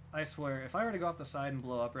 I swear, if I were to go off the side and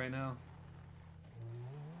blow up right now,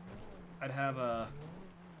 I'd have a...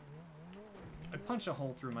 I'd punch a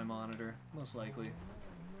hole through my monitor, most likely.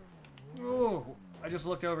 Oh, I just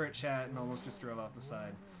looked over at chat and almost just drove off the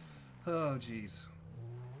side. Oh, jeez.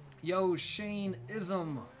 Yo, Shane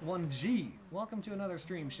Ism 1G. Welcome to another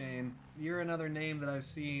stream, Shane. You're another name that I've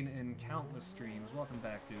seen in countless streams. Welcome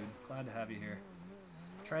back, dude. Glad to have you here.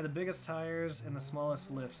 Try the biggest tires and the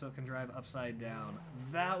smallest lift so it can drive upside down.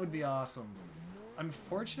 That would be awesome.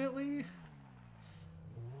 Unfortunately,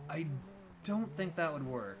 I don't think that would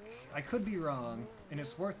work. I could be wrong, and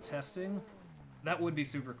it's worth testing. That would be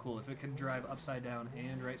super cool if it could drive upside down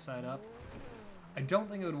and right side up. I don't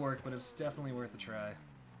think it would work, but it's definitely worth a try.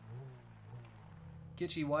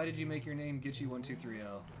 Gitchy, why did you make your name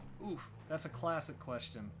Gitchy1230? Oof, that's a classic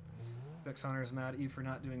question. Bix Hunter's mad at you for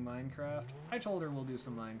not doing Minecraft. I told her we'll do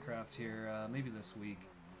some Minecraft here, maybe this week.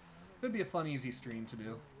 It would be a fun, easy stream to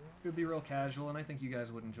do. It would be real casual, and I think you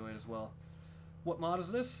guys would enjoy it as well. What mod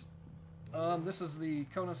is this? This is the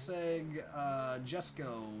Koenigsegg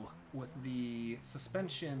Jesko with the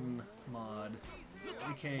suspension mod,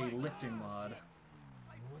 aka lifting mod.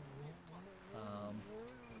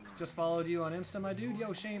 Just followed you on Insta, my dude.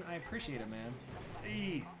 Yo, Shane, I appreciate it, man.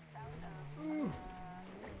 Hey. Ooh.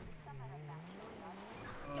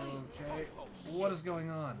 Okay, what is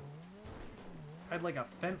going on? I had like a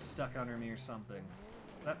fence stuck under me or something.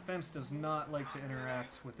 That fence does not like to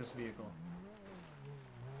interact with this vehicle.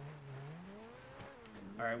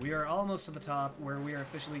 Alright, we are almost to the top where we are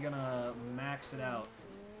officially gonna max it out.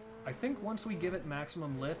 I think once we give it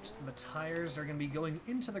maximum lift, the tires are gonna be going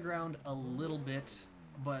into the ground a little bit,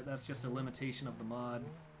 but that's just a limitation of the mod.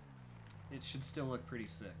 It should still look pretty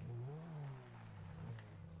sick.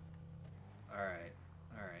 Alright,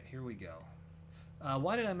 here we go.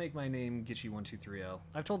 Why did I make my name Gitchy1230?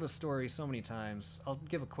 I've told this story so many times. I'll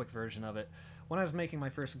give a quick version of it. When I was making my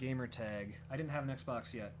first gamer tag, I didn't have an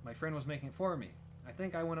Xbox yet. My friend was making it for me. I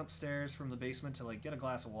think I went upstairs from the basement to like get a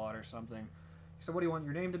glass of water or something. He said, what do you want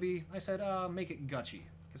your name to be? I said, make it Gutchy.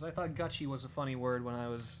 Because I thought Gutchy was a funny word when I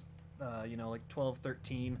was you know, like 12,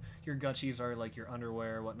 13. Your Gucci's are like your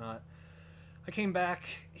underwear or whatnot. I came back,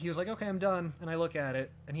 he was like, okay, I'm done, and I look at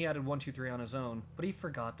it, and he added 1, 2, 3 on his own, but he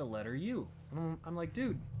forgot the letter U. And I'm like,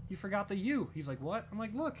 dude, you forgot the U. He's like, what? I'm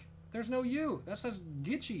like, look, there's no U. That says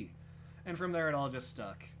Gitchy. And from there, it all just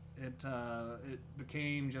stuck. It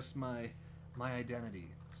became just my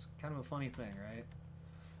identity. It's kind of a funny thing, right?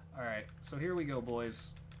 Alright, so here we go,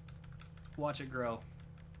 boys. Watch it grow.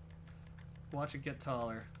 Watch it get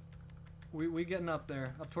taller. We getting up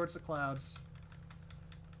there, up towards the clouds.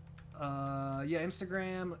 Yeah,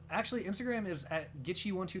 Instagram. Actually, Instagram is at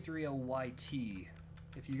Gitchy1230YT.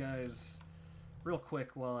 If you guys, real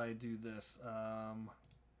quick while I do this,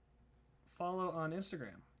 follow on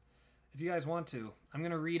Instagram. If you guys want to. I'm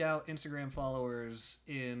going to read out Instagram followers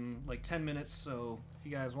in like 10 minutes, so if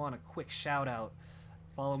you guys want a quick shout out,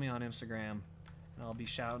 follow me on Instagram, and I'll be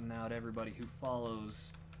shouting out everybody who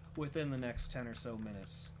follows within the next 10 or so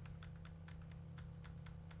minutes.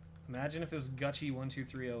 Imagine if it was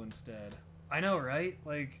Gutchy1230 instead. I know, right?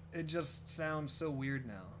 Like, it just sounds so weird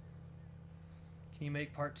now. Can you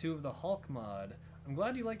make part 2 of the Hulk mod? I'm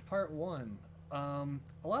glad you liked part 1. A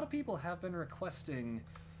lot of people have been requesting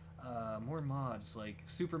more mods, like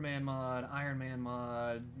Superman mod, Iron Man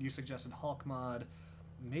mod, you suggested Hulk mod.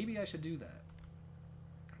 Maybe I should do that.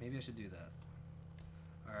 Maybe I should do that.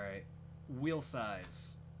 Alright. Wheel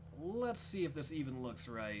size. Let's see if this even looks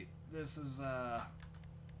right. This is, how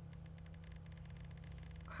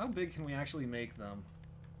big can we actually make them?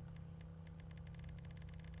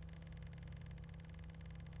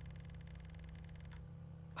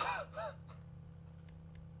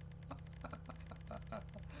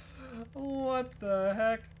 What the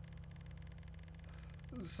heck?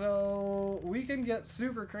 So, we can get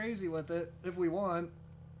super crazy with it if we want.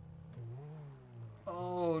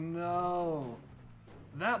 Oh no.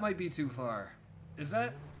 That might be too far. Is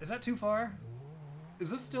that too far? Is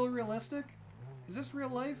this still realistic? Is this real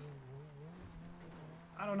life?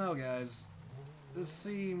 I don't know, guys. This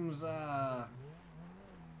seems, not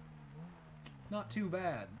too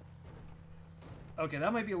bad. Okay,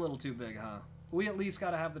 that might be a little too big, huh? We at least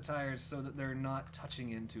gotta have the tires so that they're not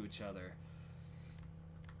touching into each other.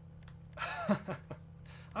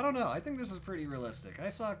 I don't know. I think this is pretty realistic. I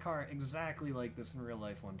saw a car exactly like this in real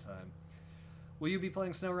life one time. Will you be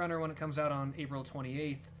playing SnowRunner when it comes out on April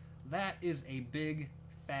 28th? That is a big,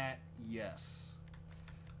 fat yes.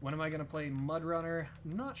 When am I going to play MudRunner?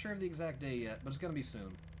 Not sure of the exact day yet, but it's going to be soon.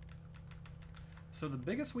 So the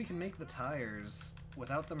biggest we can make the tires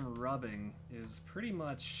without them rubbing is pretty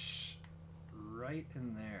much right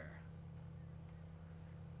in there.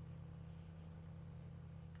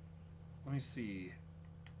 Let me see.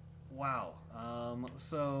 Wow.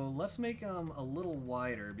 So let's make them a little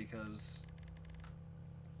wider because...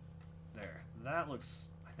 There. That looks,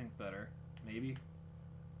 I think, better. Maybe.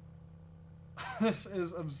 This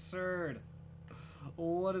is absurd.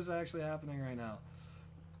 What is actually happening right now?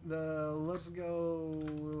 Let's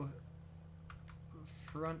go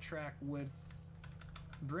front track width.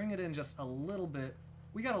 Bring it in just a little bit.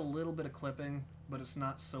 We got a little bit of clipping, but it's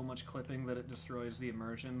not so much clipping that it destroys the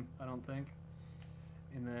immersion, I don't think.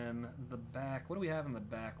 And then the back, what do we have in the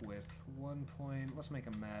back width? Let's make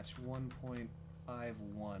a match,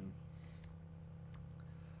 1.51.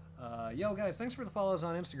 Yo guys, thanks for the follows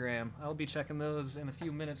on Instagram. I'll be checking those in a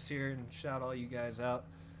few minutes here and shout all you guys out.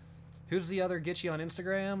 Who's the other Gitchy on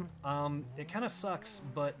Instagram? It kind of sucks,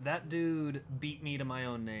 but that dude beat me to my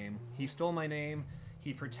own name. He stole my name.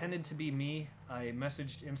 He pretended to be me. I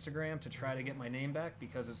messaged Instagram to try to get my name back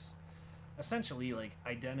because it's essentially like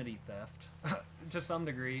identity theft to some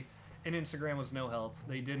degree, and Instagram was no help.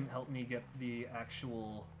 They didn't help me get the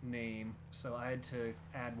actual name, so I had to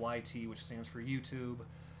add YT, which stands for YouTube.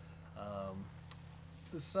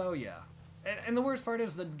 So yeah. And the worst part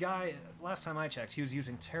is the guy, last time I checked, he was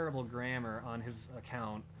using terrible grammar on his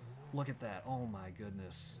account. Look at that. Oh my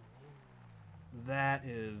goodness. That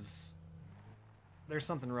is... There's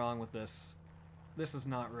something wrong with this. This is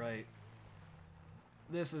not right.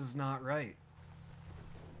 This is not right.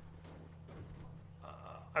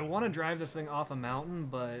 I want to drive this thing off a mountain,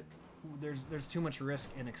 but there's too much risk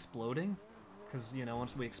in exploding. Because, you know,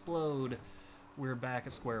 once we explode, we're back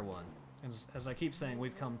at square one. As I keep saying,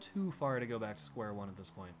 we've come too far to go back to square one at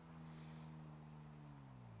this point.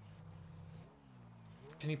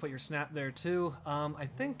 Can you put your snap there too? I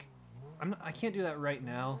think... I can't do that right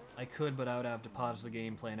now. I could, but I would have to pause the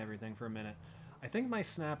gameplay and everything for a minute. I think my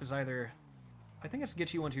snap is either... I think it's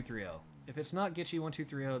Gitchy1230. If it's not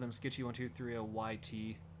Gitchy1230, then it's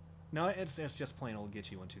Gitchy1230YT. No, it's just plain old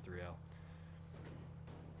Gitchy1230.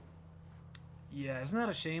 Yeah, isn't that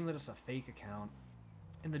a shame that it's a fake account?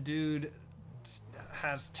 and the dude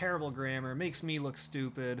has terrible grammar, makes me look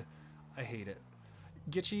stupid. I hate it.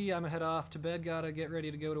 Gitchy, I'm gonna head off to bed, gotta get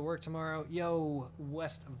ready to go to work tomorrow. Yo,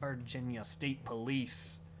 West Virginia State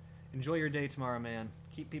Police. Enjoy your day tomorrow, man.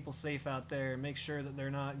 Keep people safe out there. Make sure that they're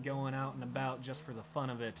not going out and about just for the fun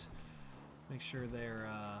of it. Make sure they're,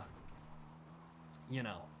 you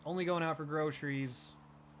know, only going out for groceries.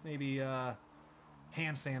 Maybe, hand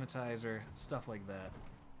sanitizer, stuff like that.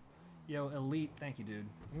 Yo, Elite, thank you, dude.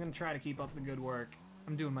 I'm gonna try to keep up the good work.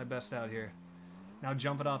 I'm doing my best out here. Now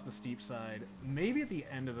jump it off the steep side. Maybe at the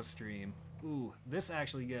end of the stream. Ooh, this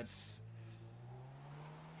actually gets...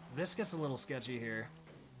 This gets a little sketchy here.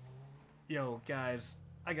 Yo, guys,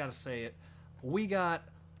 I gotta say it. We got...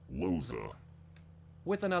 Loza.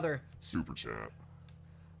 With another... Super chat.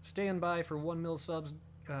 Stand by for 1 mil subs.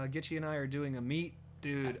 Gitchy and I are doing a meet.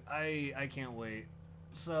 Dude, I can't wait.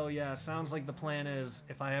 So, yeah, sounds like the plan is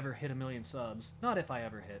if I ever hit 1 million subs. Not if I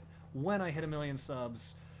ever hit. When I hit 1 million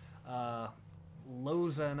subs,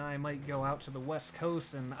 Loza and I might go out to the West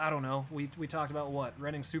Coast and, I don't know, we talked about what?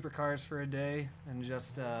 Renting supercars for a day and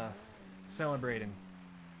just celebrating.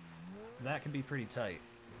 That could be pretty tight.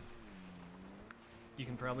 You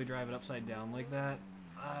can probably drive it upside down like that.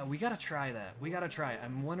 We gotta try that. We gotta try it.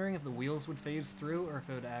 I'm wondering if the wheels would phase through or if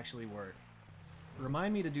it would actually work.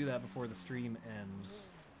 Remind me to do that before the stream ends.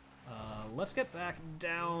 Let's get back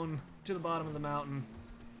down to the bottom of the mountain.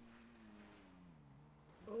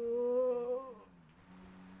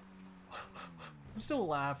 I'm still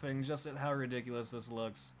laughing just at how ridiculous this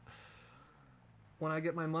looks. When I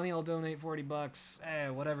get my money, I'll donate 40 bucks.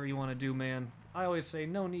 Whatever you want to do, man. I always say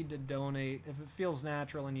no need to donate. If it feels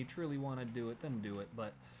natural and you truly want to do it, then do it.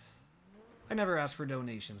 But I never ask for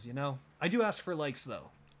donations, you know? I do ask for likes,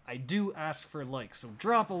 though. I do ask for likes, so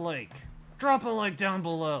drop a like. Drop a like down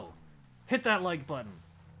below. Hit that like button.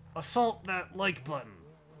 Assault that like button.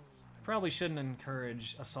 I probably shouldn't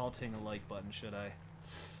encourage assaulting a like button, should I?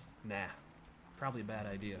 Nah. Probably a bad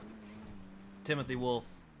idea. Timothy Wolf.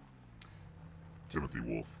 Timothy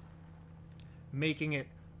Wolf. Making it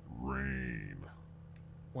rain.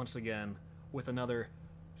 Once again, with another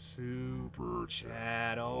super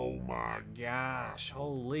chat. Oh my gosh.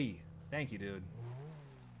 Holy. Thank you, dude.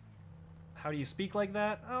 How do you speak like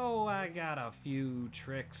that? Oh, I got a few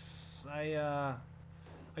tricks. I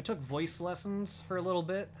took voice lessons for a little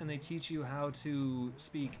bit, and they teach you how to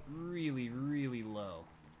speak really, really low.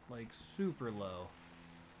 Like, super low.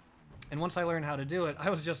 And once I learned how to do it, I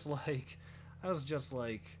was just like,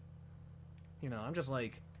 you know, I'm just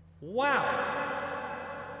like, wow!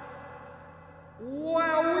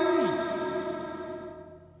 Wowee!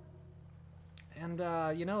 And,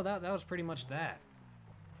 you know, that was pretty much that.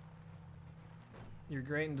 You're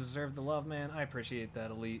great and deserve the love, man. I appreciate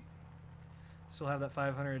that, Elite. Still have that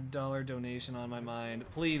 $500 donation on my mind.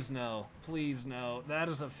 Please no. Please no. That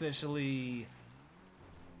is officially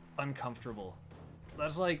uncomfortable.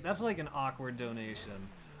 That's like an awkward donation.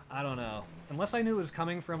 I don't know. Unless I knew it was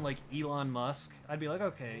coming from, like, Elon Musk, I'd be like,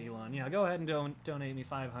 okay, Elon, yeah, go ahead and donate me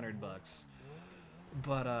 500 bucks.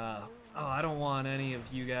 But, oh, I don't want any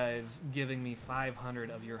of you guys giving me 500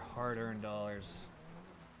 of your hard-earned dollars.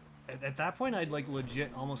 At that point, I'd, like,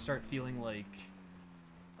 legit almost start feeling, like,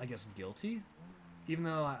 I guess, guilty? Even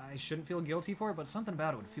though I shouldn't feel guilty for it, but something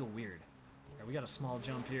about it would feel weird. Alright, we got a small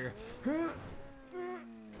jump here.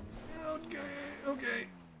 Okay.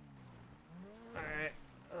 Alright.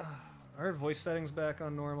 Are voice settings back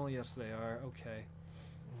on normal? Yes, they are. Okay.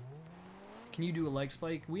 Can you do a like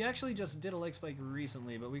spike? We actually just did a like spike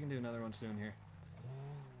recently, but we can do another one soon here.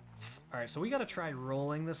 Alright, so we gotta try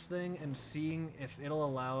rolling this thing and seeing if it'll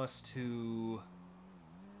allow us to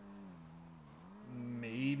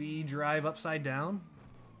maybe drive upside down.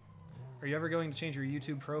 Are you ever going to change your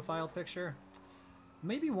YouTube profile picture?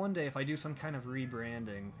 Maybe one day if I do some kind of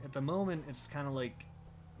rebranding. At the moment, it's kind of like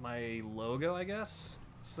my logo, I guess.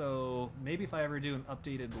 So maybe if I ever do an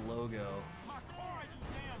updated logo.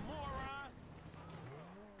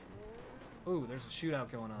 Ooh, there's a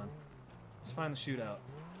shootout going on. Let's find the shootout.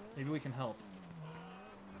 Maybe we can help.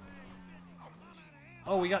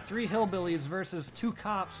 Oh, we got 3 hillbillies versus 2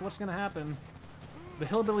 cops. What's gonna happen? The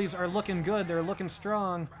hillbillies are looking good. They're looking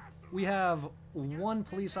strong. We have 1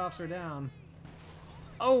 police officer down.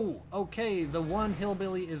 Oh, okay. The 1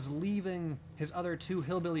 hillbilly is leaving his other 2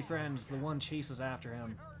 hillbilly friends. The 1 chases after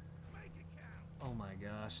him. Oh my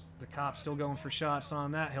gosh. The cop's still going for shots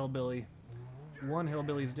on that hillbilly. 1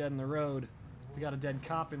 hillbilly's dead in the road. We got a dead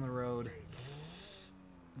cop in the road.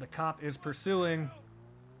 The cop is pursuing.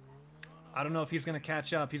 I don't know if he's going to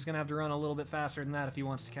catch up. He's going to have to run a little bit faster than that if he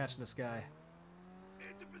wants to catch this guy.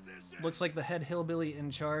 Looks like the head hillbilly in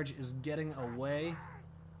charge is getting away.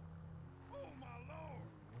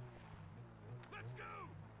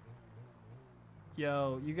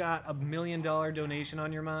 Yo, you got $1 million donation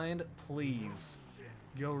on your mind? Please,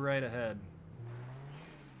 go right ahead.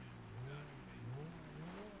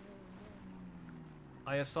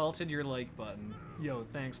 I assaulted your like button. Yo,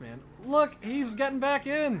 thanks, man. Look, he's getting back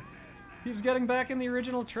in. He's getting back in the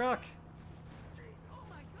original truck.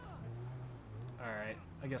 Alright,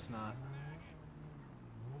 I guess not.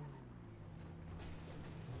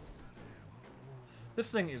 This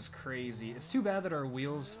thing is crazy. It's too bad that our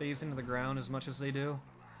wheels phase into the ground as much as they do.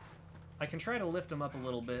 I can try to lift them up a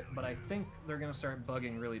little bit, but I think they're going to start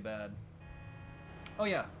bugging really bad. Oh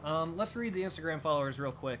yeah, let's read the Instagram followers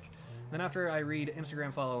real quick. Then after I read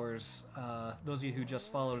Instagram followers, those of you who just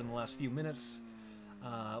followed in the last few minutes,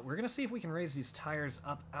 we're going to see if we can raise these tires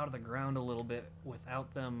up out of the ground a little bit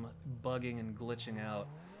without them bugging and glitching out.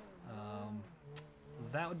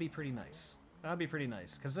 That would be pretty nice. That would be pretty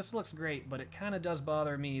nice, because this looks great, but it kind of does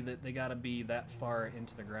bother me that they got to be that far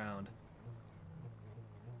into the ground.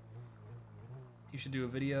 You should do a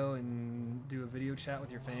video and do a video chat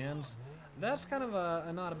with your fans. That's kind of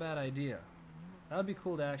a not a bad idea. That would be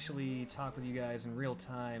cool to actually talk with you guys in real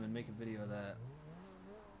time and make a video of that.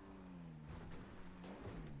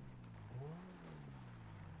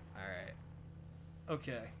 Alright.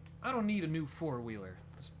 Okay. I don't need a new four-wheeler.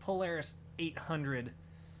 This Polaris 800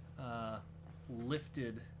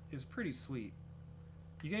 lifted is pretty sweet.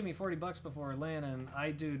 You gave me 40 bucks before Atlanta, and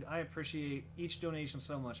I appreciate each donation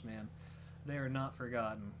so much, man. They are not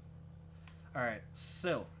forgotten. Alright,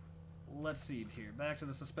 so let's see here. Back to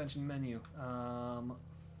the suspension menu.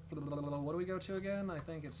 What do we go to again? I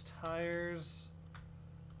think it's tires,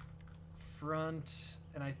 front,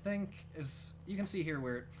 and I think, as you can see here,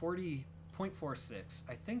 we're at 40.46.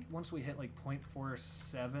 I think once we hit like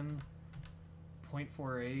 0.47,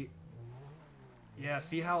 0.48. Yeah,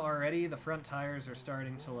 see how already the front tires are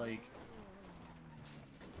starting to like...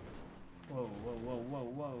 Whoa, whoa, whoa, whoa,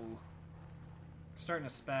 whoa. Starting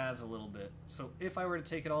to spaz a little bit. So if I were to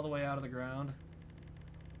take it all the way out of the ground,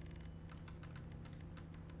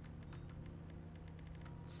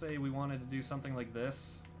 say we wanted to do something like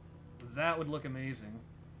this, that would look amazing.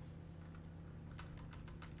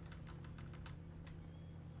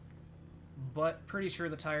 But pretty sure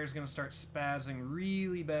the tire's gonna start spazzing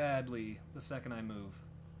really badly the second I move.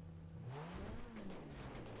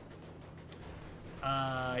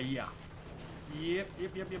 Yeah. Yep.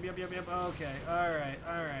 Okay,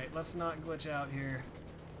 alright. Let's not glitch out here.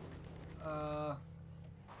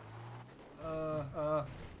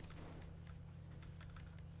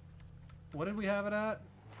 What did we have it at?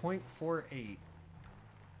 0.48.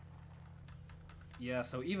 Yeah,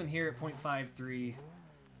 so even here at 0.53,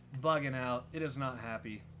 bugging out. It is not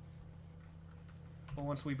happy. But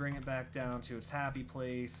once we bring it back down to its happy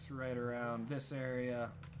place, right around this area,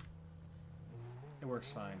 it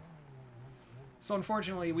works fine. So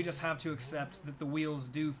unfortunately, we just have to accept that the wheels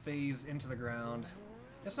do phase into the ground.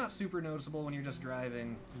 It's not super noticeable when you're just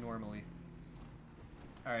driving normally.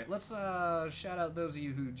 Alright, let's shout out those of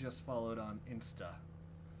you who just followed on Insta.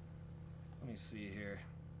 Let me see here.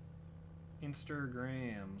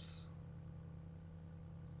 Instagrams.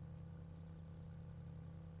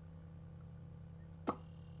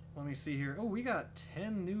 Let me see here. Oh, we got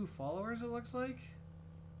 10 new followers, it looks like.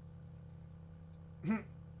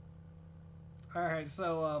 Alright,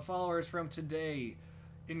 so followers from today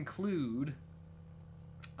include...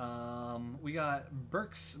 we got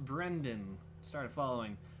Burks Brendan, started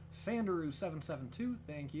following. Sandaru772,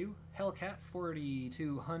 thank you.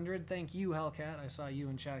 Hellcat4200, thank you, Hellcat. I saw you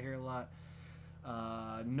in chat here a lot.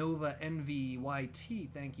 Nova NVYT,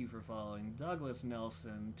 thank you for following. Douglas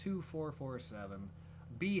Nelson 2447.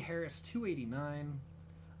 B Harris 289.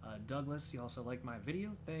 Douglas, you also liked my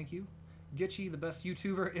video, thank you. Gitchy, the best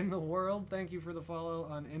YouTuber in the world, thank you for the follow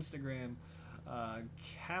on Instagram.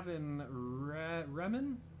 Kevin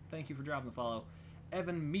Remen, thank you for dropping the follow.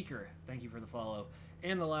 Evan Meeker, thank you for the follow.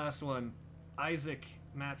 And the last one, Isaac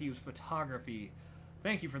Matthews Photography,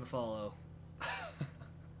 thank you for the follow.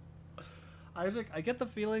 Isaac, I get the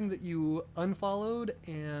feeling that you unfollowed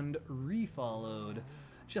and refollowed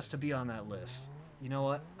just to be on that list. You know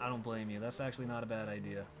what? I don't blame you. That's actually not a bad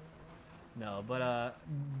idea. No, but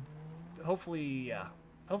hopefully, yeah.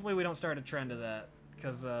 Hopefully we don't start a trend of that,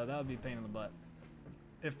 because that would be a pain in the butt.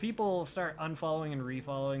 If people start unfollowing and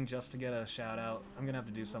refollowing just to get a shout out, I'm gonna have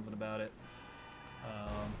to do something about it.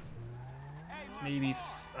 Maybe,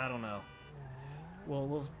 I don't know.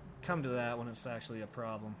 We'll come to that when it's actually a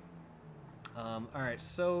problem. Alright,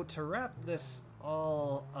 so to wrap this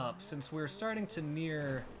all up, since we're starting to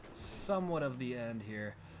near somewhat of the end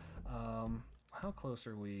here, how close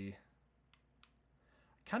are we?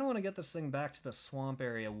 I kind of want to get this thing back to the swamp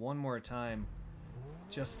area one more time.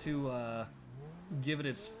 just to give it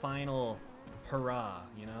its final hurrah,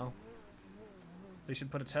 you know? They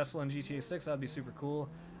should put a Tesla in GTA 6, that'd be super cool.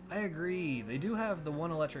 I agree, they do have the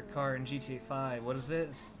one electric car in GTA 5. What is it?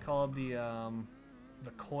 It's called the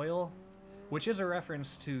Coil, which is a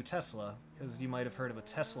reference to Tesla, because you might have heard of a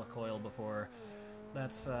Tesla coil before.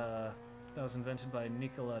 That was invented by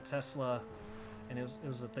Nikola Tesla, and it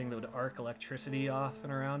was a thing that would arc electricity off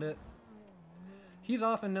and around it. He's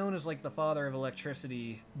often known as like the father of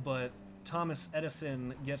electricity, but Thomas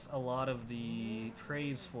Edison gets a lot of the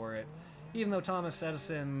praise for it. Even though Thomas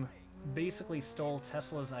Edison basically stole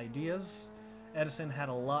Tesla's ideas, Edison had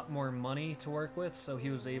a lot more money to work with, so he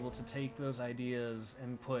was able to take those ideas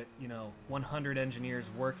and put, you know, 100 engineers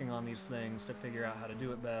working on these things to figure out how to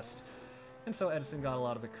do it best. And so Edison got a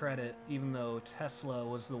lot of the credit, even though Tesla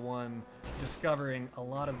was the one discovering a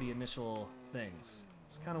lot of the initial things.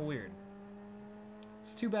 It's kind of weird.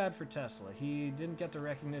 It's too bad for Tesla. He didn't get the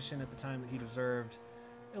recognition at the time that he deserved.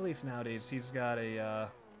 At least nowadays, he's got a,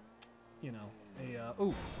 you know,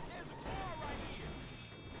 ooh.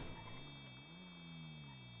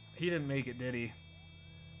 He didn't make it, did he?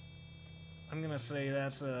 I'm gonna say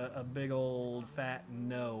that's a big old fat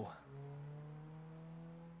no.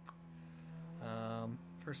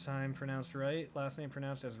 First time pronounced right, last name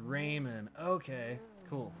pronounced as Raymond. Okay,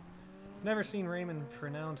 cool. Never seen Raymond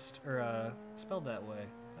pronounced or spelled that way.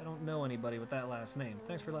 I don't know anybody with that last name.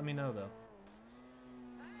 Thanks for letting me know, though.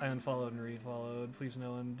 I unfollowed and refollowed. Please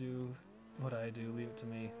no one do what I do. Leave it to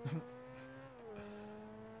me.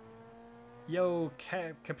 Yo,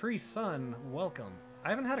 Capri Sun, welcome.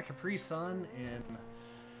 I haven't had a Capri Sun in...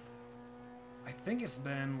 I think it's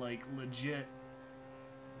been, like, legit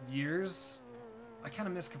years. I kind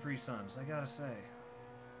of miss Capri Suns, I gotta say.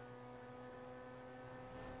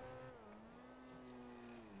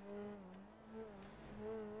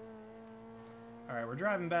 Alright, we're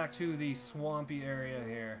driving back to the swampy area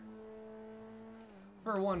here.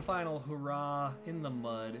 For one final hurrah in the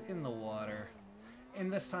mud, in the water.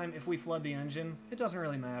 And this time, if we flood the engine, it doesn't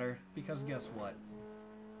really matter, because guess what?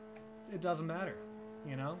 It doesn't matter,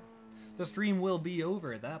 you know? The stream will be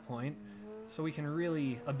over at that point, so we can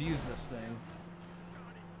really abuse this thing.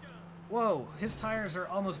 Whoa, his tires are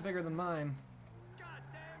almost bigger than mine.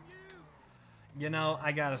 You know,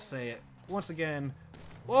 I gotta say it. Once again,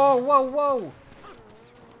 whoa, whoa, whoa!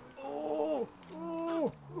 Oh,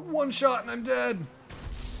 oh, one shot and I'm dead.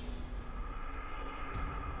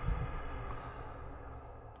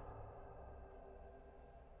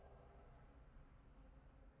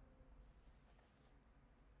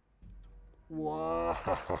 Why?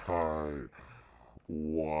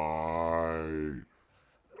 Why?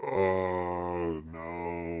 Oh,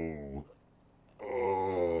 no.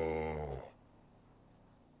 Oh.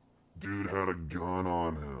 Dude had a gun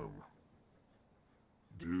on him.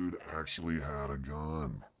 Dude actually had a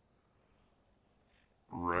gun.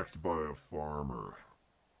 Wrecked by a farmer.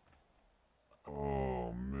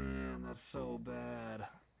 Oh, man, that's So bad.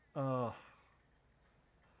 Oh.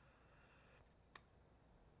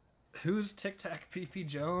 Who's Tic Tac PP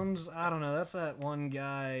Jones? I don't know. That's that one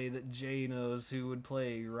guy that Jay knows who would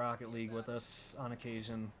play Rocket League with us on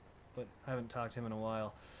occasion. But I haven't talked to him in a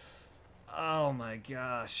while. Oh my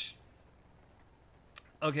gosh.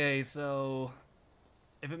 Okay, so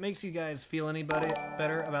if it makes you guys feel any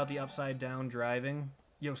better about the upside down driving,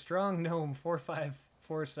 yo, Strong Gnome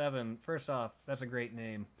 4547. First off, that's a great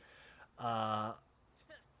name.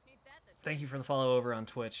 Thank you for the follow over on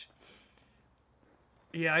Twitch.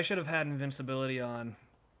 Yeah, I should have had invincibility on.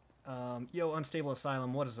 Yo, Unstable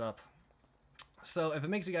Asylum, what is up? So, if it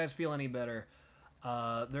makes you guys feel any better,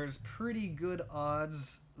 there's pretty good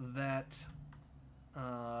odds that...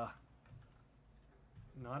 not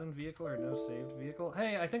in vehicle or no saved vehicle.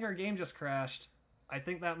 Hey, I think our game just crashed. I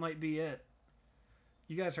think that might be it.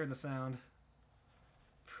 You guys heard the sound.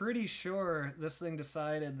 Pretty sure this thing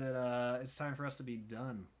decided that it's time for us to be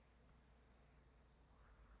done.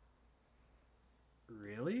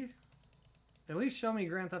 Really? At least show me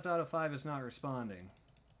Grand Theft Auto 5 is not responding.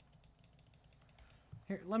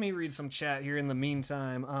 Here, let me read some chat here in the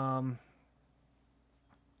meantime. I'm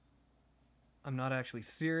not actually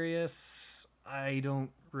serious. I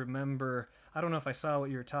don't remember. I don't know if I saw what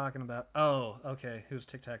you were talking about. Oh, okay. Who's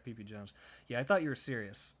Tic Tac PP Jones? Yeah, I thought you were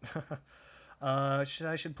serious. I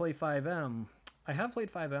should play 5M. I have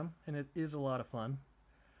played 5M, and it is a lot of fun.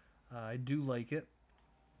 I do like it.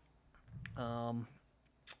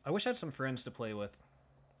 I wish I had some friends to play with.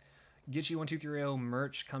 Get-you-1230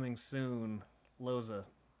 merch coming soon. Loza,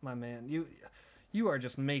 my man. You are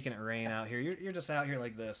just making it rain out here. You're just out here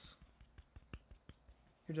like this.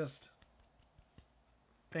 You're just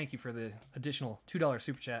Thank you for the additional $2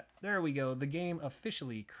 super chat. There we go. The game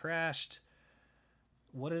officially crashed.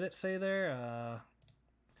 What did it say there?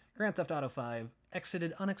 Grand Theft Auto 5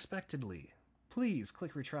 exited unexpectedly. Please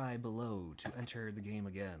click retry below to enter the game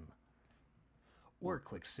again. Or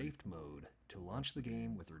click saved mode to launch the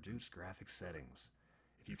game with reduced graphics settings.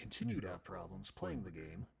 If you continue to have problems playing the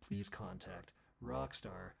game, please contact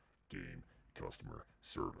Rockstar Game Customer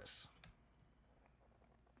Service.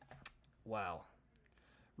 Wow.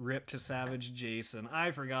 Rip to Savage Jason.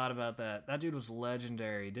 I forgot about that. That dude was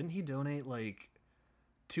legendary. Didn't he donate like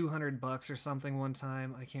 $200 or something one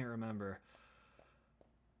time? I can't remember.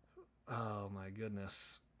 Oh my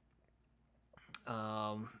goodness.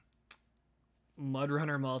 Mudrunner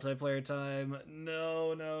multiplayer time.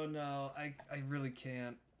 No. I really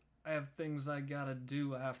can't. I have things I gotta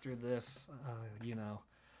do after this. You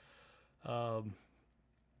know.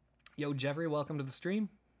 Yo, Jeffrey, welcome to the stream.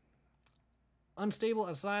 Unstable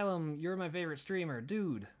Asylum, you're my favorite streamer.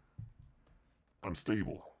 Dude.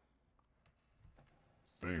 Unstable.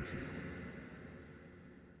 Thank you.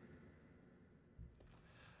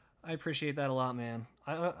 I appreciate that a lot, man.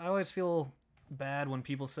 I always feel bad when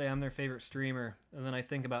people say I'm their favorite streamer, and then I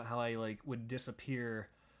think about how I like would disappear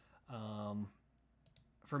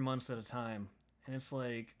for months at a time. And it's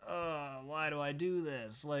like, why do I do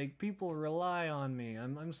this? Like, people rely on me.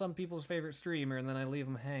 I'm some people's favorite streamer, and then I leave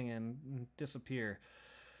them hanging and disappear.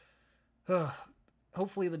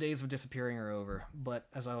 Hopefully the days of disappearing are over. But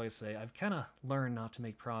as I always say, I've kind of learned not to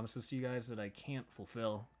make promises to you guys that I can't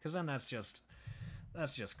fulfill, because then that's just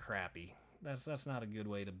crappy. That's not a good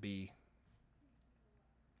way to be.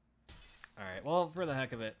 All right. Well, for the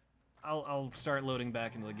heck of it, I'll start loading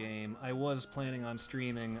back into the game. I was planning on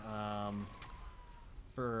streaming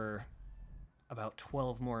for about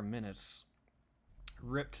 12 more minutes.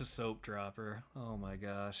 Rip to Soap Dropper. Oh my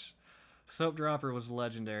gosh. Soap Dropper was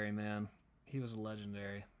legendary, man. He was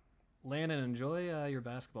legendary. Landon, enjoy your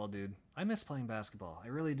basketball, dude. I miss playing basketball. I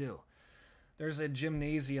really do. There's a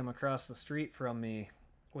gymnasium across the street from me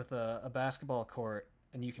with a basketball court,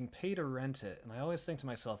 and you can pay to rent it. And I always think to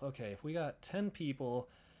myself, okay, if we got 10 people,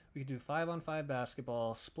 we could do 5-on-5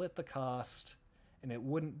 basketball, split the cost, and it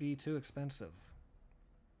wouldn't be too expensive.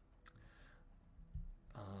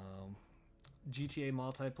 GTA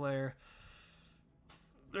multiplayer,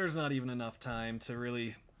 there's not even enough time to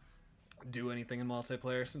really do anything in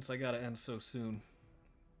multiplayer since I gotta end so soon.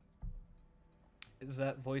 Is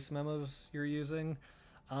that voice memos you're using?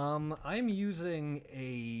 I'm using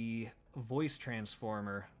a voice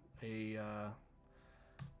transformer, a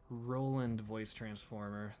Roland voice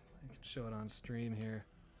transformer. I can show it on stream here.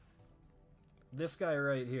 This guy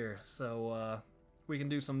right here. So we can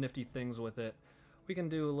do some nifty things with it. We can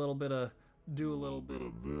do a little bit of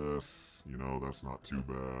this. You know, that's not too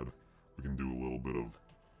bad. We can do a little bit of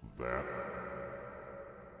that.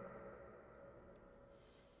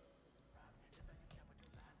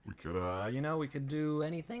 We could, you know, we could do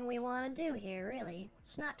Anything we want to do here, really.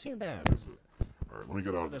 It's not too bad. Alright, let me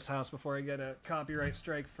get out of this house before I get a copyright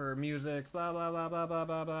strike for music. Blah, blah, blah, blah, blah,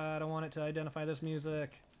 blah, blah. I don't want it to identify this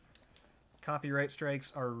music. Copyright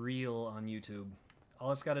strikes are real on YouTube.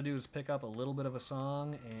 All it's got to do is pick up a little bit of a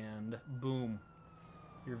song, and boom.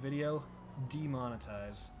 Your video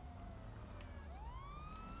demonetized.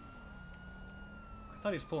 I thought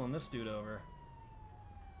he was pulling this dude over.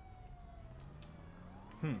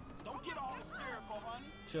 Don't get all hysterical, honey.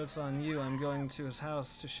 Joke's on you, I'm going to his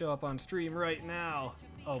house to show up on stream right now.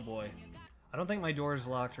 Oh boy. I don't think my door's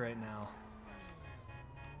locked right now.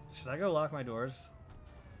 Should I go lock my doors?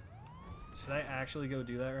 Should I actually go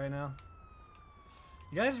do that right now?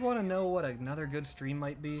 You guys want to know what another good stream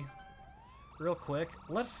might be? Real quick,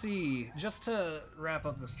 let's see, just to wrap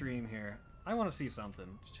up the stream here. I want to see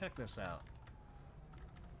something. Check this out.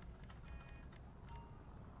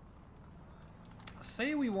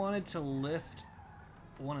 Say we wanted to lift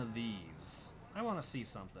one of these. I want to see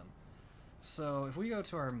something. So if we go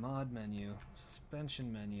to our mod menu,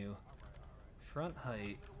 suspension menu, front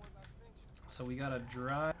height, so we gotta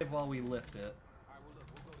drive while we lift it.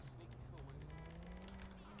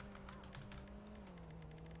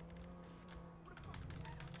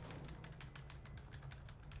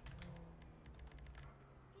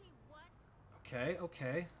 Okay,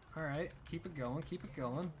 okay, alright, keep it going, keep it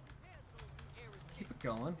going. Keep it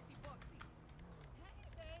going.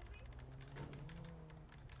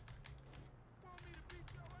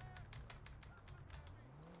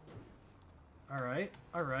 Alright,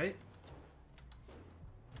 alright.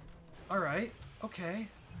 Alright, okay.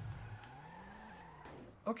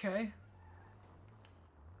 Okay.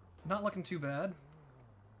 Not looking too bad.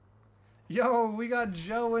 Yo, we got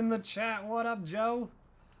Joe in the chat. What up, Joe?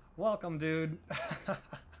 Welcome, dude.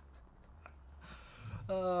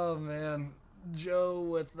 Oh, man. Joe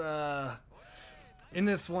with, in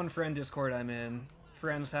this one friend Discord I'm in,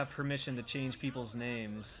 friends have permission to change people's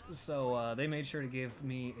names, so they made sure to give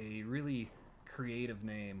me a really creative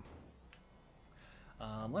name.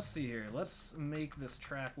 Let's see here. Let's make this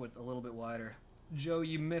track width a little bit wider. Joe,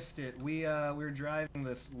 you missed it. We were driving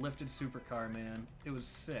this lifted supercar, man. It was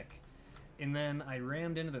sick. And then I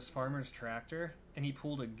rammed into this farmer's tractor, and he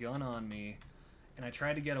pulled a gun on me, and I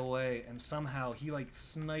tried to get away, and somehow he, like,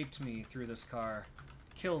 sniped me through this car.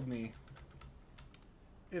 Killed me.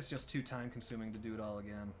 It's just too time-consuming to do it all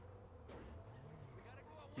again.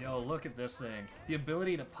 Yo, look at this thing. The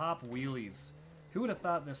ability to pop wheelies. Who would have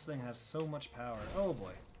thought this thing has so much power? Oh,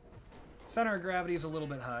 boy. Center of gravity is a little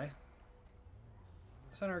bit high.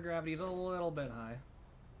 Center of gravity is a little bit high.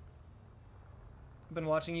 I've been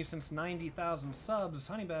watching you since 90,000 subs.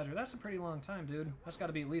 Honey Badger, that's a pretty long time, dude. That's got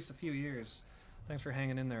to be at least a few years. Thanks for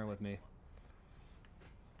hanging in there with me.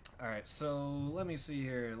 Alright, so let me see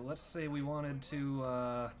here. Let's say we wanted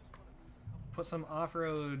to put some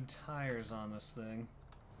off-road tires on this thing.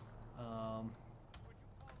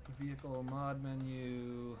 Vehicle mod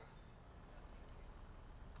menu.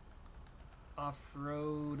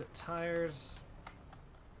 Off-road tires.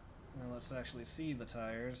 Now let's actually see the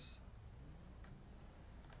tires.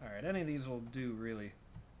 Alright, any of these will do, really.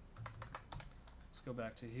 Let's go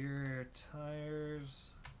back to here.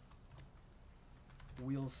 Tires.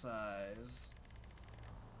 Wheel size.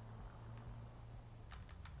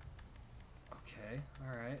 Okay,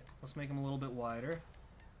 alright. Let's make them a little bit wider.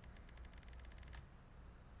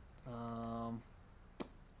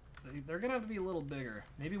 They're gonna have to be a little bigger.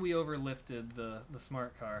 Maybe we overlifted the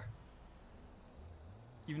smart car.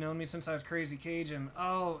 You've known me since I was Crazy Cajun.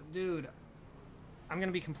 Oh, dude. I'm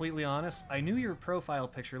gonna be completely honest. I knew your profile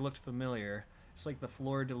picture looked familiar. It's like the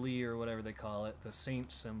fleur-de-lis or whatever they call it, the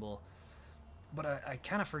saint symbol. But I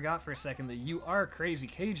kind of forgot for a second that you are Crazy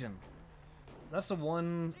Cajun. That's the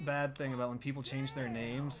one bad thing about when people change their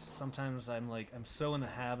names. Sometimes I'm so in the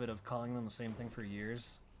habit of calling them the same thing for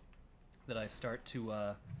years that I starts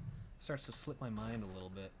to slip my mind a little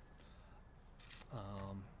bit.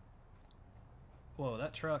 Whoa,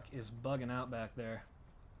 that truck is bugging out back there.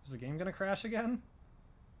 Is the game gonna crash again?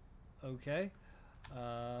 Okay.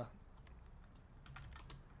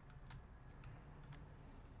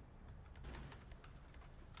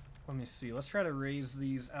 Let me see. Let's try to raise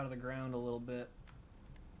these out of the ground a little bit.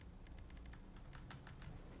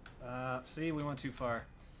 See, we went too far.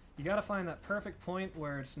 You gotta find that perfect point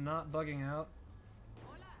where it's not bugging out.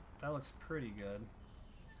 That looks pretty good.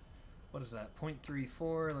 What is that?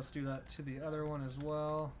 0.34. Let's do that to the other one as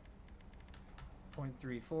well.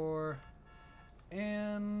 0.34.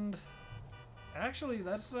 And actually,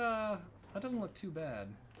 that doesn't look too bad.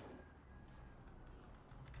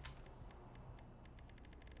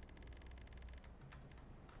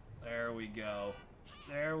 There we go.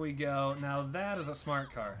 There we go. Now that is a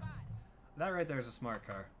smart car. That right there is a smart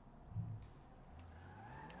car.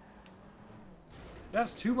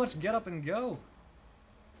 That's too much get up and go.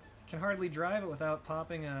 Can hardly drive it without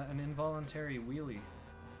popping an involuntary wheelie.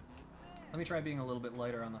 Let me try being a little bit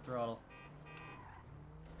lighter on the throttle.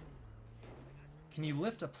 Can you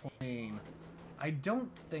lift a plane? I don't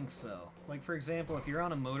think so. Like, for example, if you're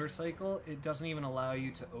on a motorcycle, it doesn't even allow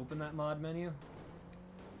you to open that mod menu.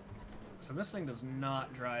 So this thing does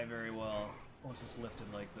not drive very well once it's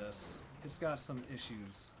lifted like this. It's got some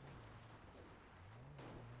issues.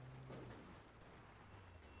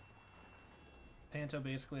 Panto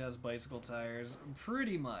basically has bicycle tires.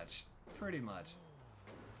 Pretty much. Pretty much.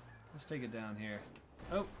 Let's take it down here.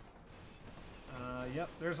 Oh! Yep,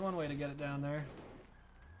 there's one way to get it down there.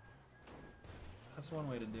 That's one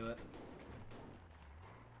way to do it.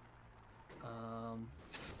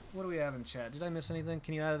 What do we have in chat? Did I miss anything?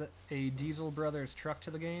 Can you add a Diesel Brothers truck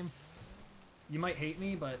to the game? You might hate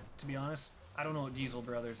me, but to be honest, I don't know what Diesel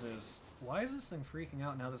Brothers is. Why is this thing freaking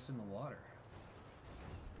out now that it's in the water?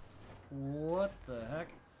 What the heck?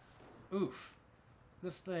 Oof.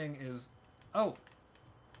 This thing is... Oh!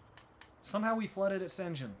 Somehow we flooded its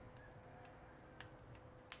engine.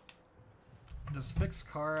 Does Fix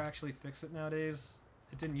Car actually fix it nowadays?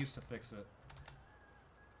 It didn't used to fix it.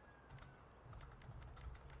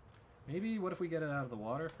 Maybe, what if we get it out of the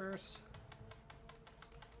water first?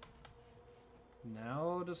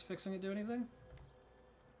 Now, does fixing it do anything?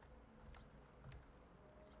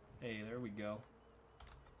 Hey, there we go.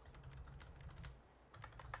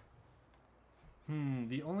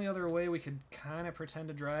 The only other way we could kind of pretend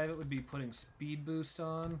to drive it would be putting speed boost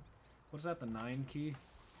on. What is that, the 9 key?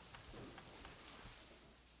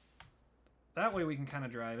 That way we can kind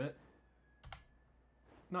of drive it.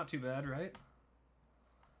 Not too bad, right?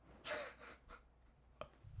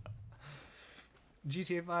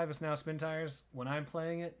 GTA 5 is now SpinTires. When I'm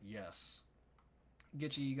playing it, yes.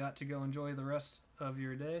 Getchy, you got to go enjoy the rest of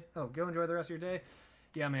your day. Oh, go enjoy the rest of your day?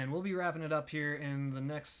 Yeah, man, we'll be wrapping it up here in the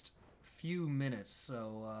next few minutes,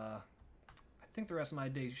 so I think the rest of my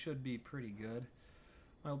day should be pretty good.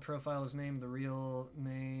 My old profile was named the real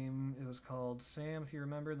name. It was called Sam, if you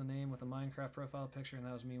remember, the name with a Minecraft profile picture, and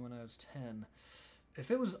that was me when I was 10.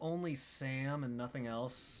 If it was only Sam and nothing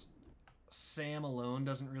else, Sam alone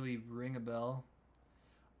doesn't really ring a bell.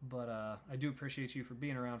 But I do appreciate you for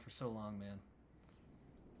being around for so long, man.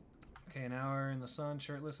 Okay, an hour in the sun,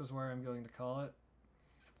 shirtless is where I'm going to call it.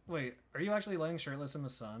 Wait, are you actually laying shirtless in the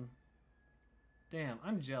sun? Damn,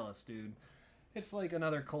 I'm jealous, dude. It's like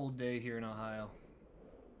another cold day here in Ohio.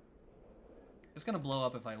 It's gonna blow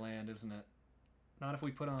up if I land, isn't it? Not if we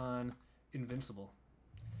put on Invincible.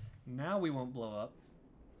 Now we won't blow up.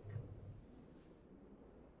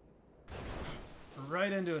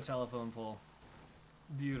 Right into a telephone pole.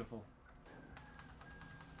 Beautiful.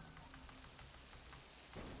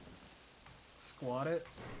 Squat it.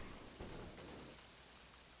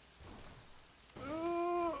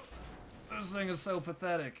 Ooh, this thing is so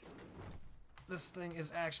pathetic. This thing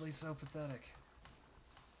is actually so pathetic.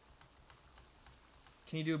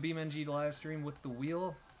 Can you do a BeamNG live stream with the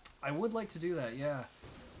wheel? I would like to do that, yeah.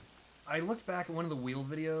 I looked back at one of the wheel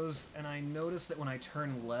videos, and I noticed that when I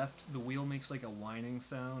turn left, the wheel makes like a whining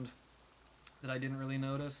sound that I didn't really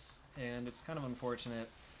notice, and it's kind of unfortunate.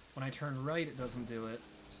 When I turn right, it doesn't do it,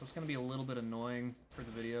 so it's going to be a little bit annoying for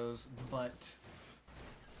the videos, but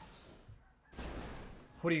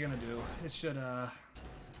what are you going to do? It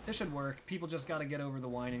should work. People just got to get over the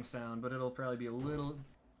whining sound, but it'll probably be a little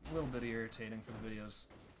bit irritating for the videos.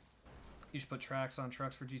 You should put tracks on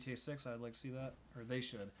trucks for GTA 6. I'd like to see that. Or they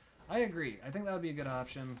should. I agree. I think that would be a good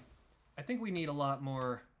option. I think we need a lot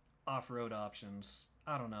more off-road options.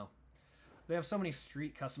 I don't know. They have so many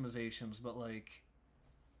street customizations, but like,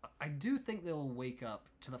 I do think they'll wake up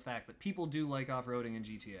to the fact that people do like off-roading in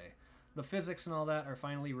GTA. The physics and all that are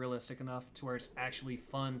finally realistic enough to where it's actually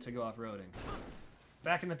fun to go off-roading.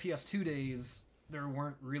 Back in the PS2 days, there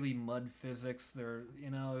weren't really mud physics.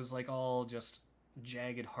 It was like all just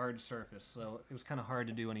jagged, hard surface, so it was kind of hard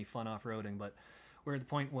to do any fun off-roading, but we're at the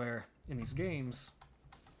point where, in these games,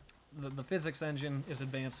 the physics engine is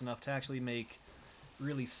advanced enough to actually make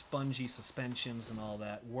really spongy suspensions and all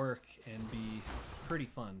that work and be pretty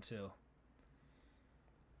fun, too.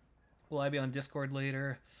 Will I be on Discord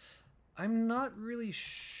later? I'm not really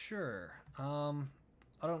sure.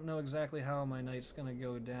 I don't know exactly how my night's gonna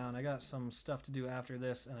go down. I got some stuff to do after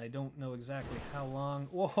this, and I don't know exactly how long.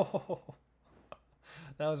 Whoa!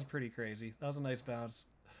 That was pretty crazy. That was a nice bounce.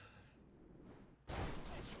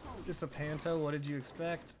 Just a Panto, what did you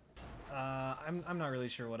expect? I'm not really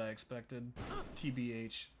sure what I expected.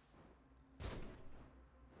 TBH.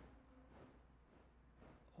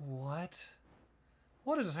 What?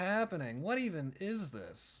 What is happening? What even is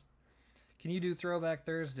this? Can you do Throwback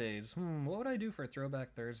Thursdays? What would I do for a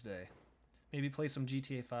Throwback Thursday? Maybe play some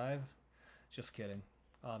GTA 5? Just kidding.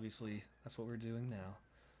 Obviously, that's what we're doing now.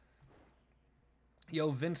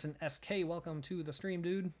 Yo, Vincent SK, welcome to the stream,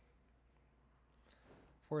 dude.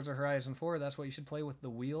 Forza Horizon 4, that's what you should play with the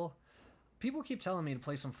wheel. People keep telling me to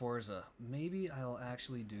play some Forza. Maybe I'll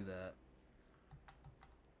actually do that.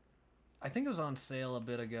 I think it was on sale a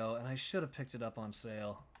bit ago, and I should have picked it up on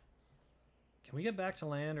sale. Can we get back to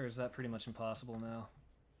land, or is that pretty much impossible now?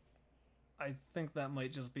 I think that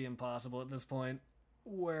might just be impossible at this point.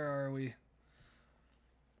 Where are we?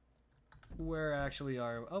 Where actually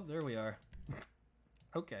are we? Oh, there we are.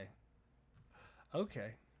 Okay.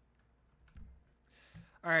 Okay.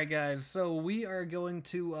 Alright, guys, so we are going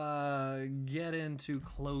to get into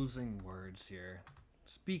closing words here.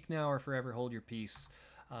 Speak now or forever hold your peace.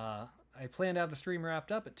 I plan to have the stream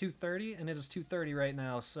wrapped up at 2:30, and it is 2:30 right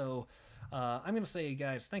now, so I'm going to say,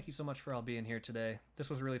 guys, thank you so much for all being here today.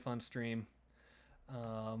 This was a really fun stream.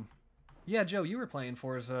 Yeah, Joe, you were playing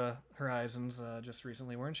Forza Horizons just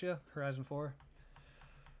recently, weren't you? Horizon 4?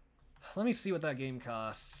 Let me see what that game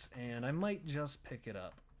costs, and I might just pick it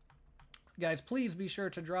up. Guys, please be sure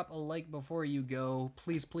to drop a like before you go.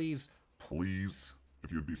 Please, please. Please,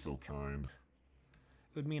 if you'd be so kind.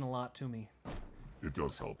 It would mean a lot to me. It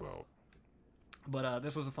does help out. But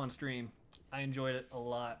this was a fun stream. I enjoyed it a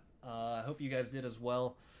lot. I hope you guys did as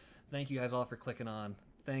well. Thank you guys all for clicking on.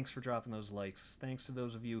 Thanks for dropping those likes. Thanks to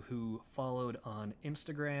those of you who followed on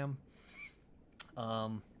Instagram.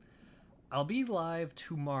 I'll be live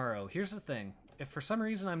tomorrow. Here's the thing. if for some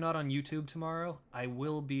reason I'm not on YouTube tomorrow, I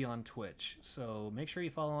will be on Twitch. So make sure you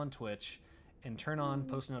follow on Twitch and turn on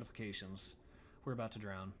post notifications. We're about to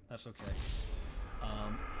drown. That's okay.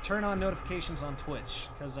 Turn on notifications on Twitch,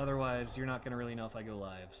 because otherwise you're not going to really know if I go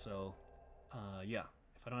live. So, yeah.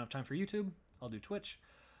 If I don't have time for YouTube, I'll do Twitch.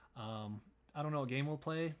 I don't know what game we'll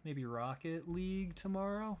play. Maybe Rocket League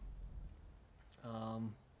tomorrow.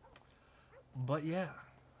 But yeah,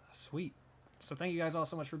 sweet. So thank you guys all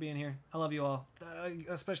so much for being here. I love you all,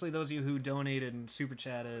 especially those of you who donated and super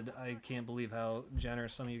chatted. I can't believe how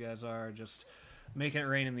generous some of you guys are, just making it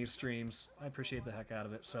rain in these streams. I appreciate the heck out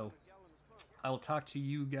of it. So I will talk to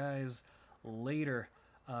you guys later.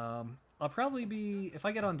 I'll probably be, if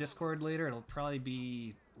I get on Discord later, it'll probably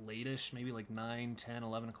be late-ish, maybe like 9, 10,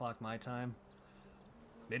 11 o'clock my time.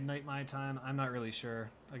 Midnight my time, I'm not really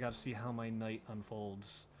sure. I gotta see how my night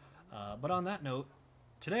unfolds. But on that note,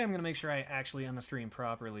 today I'm gonna make sure I actually end the stream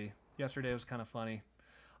properly. Yesterday was kind of funny.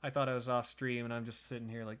 I thought I was off stream and I'm just sitting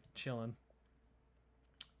here like chilling.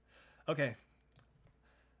 Okay.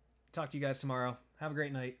 Talk to you guys tomorrow. Have a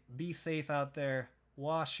great night. Be safe out there.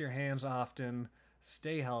 Wash your hands often.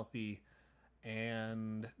 Stay healthy.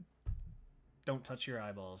 And don't touch your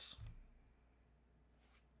eyeballs.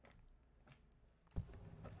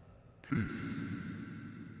 Peace.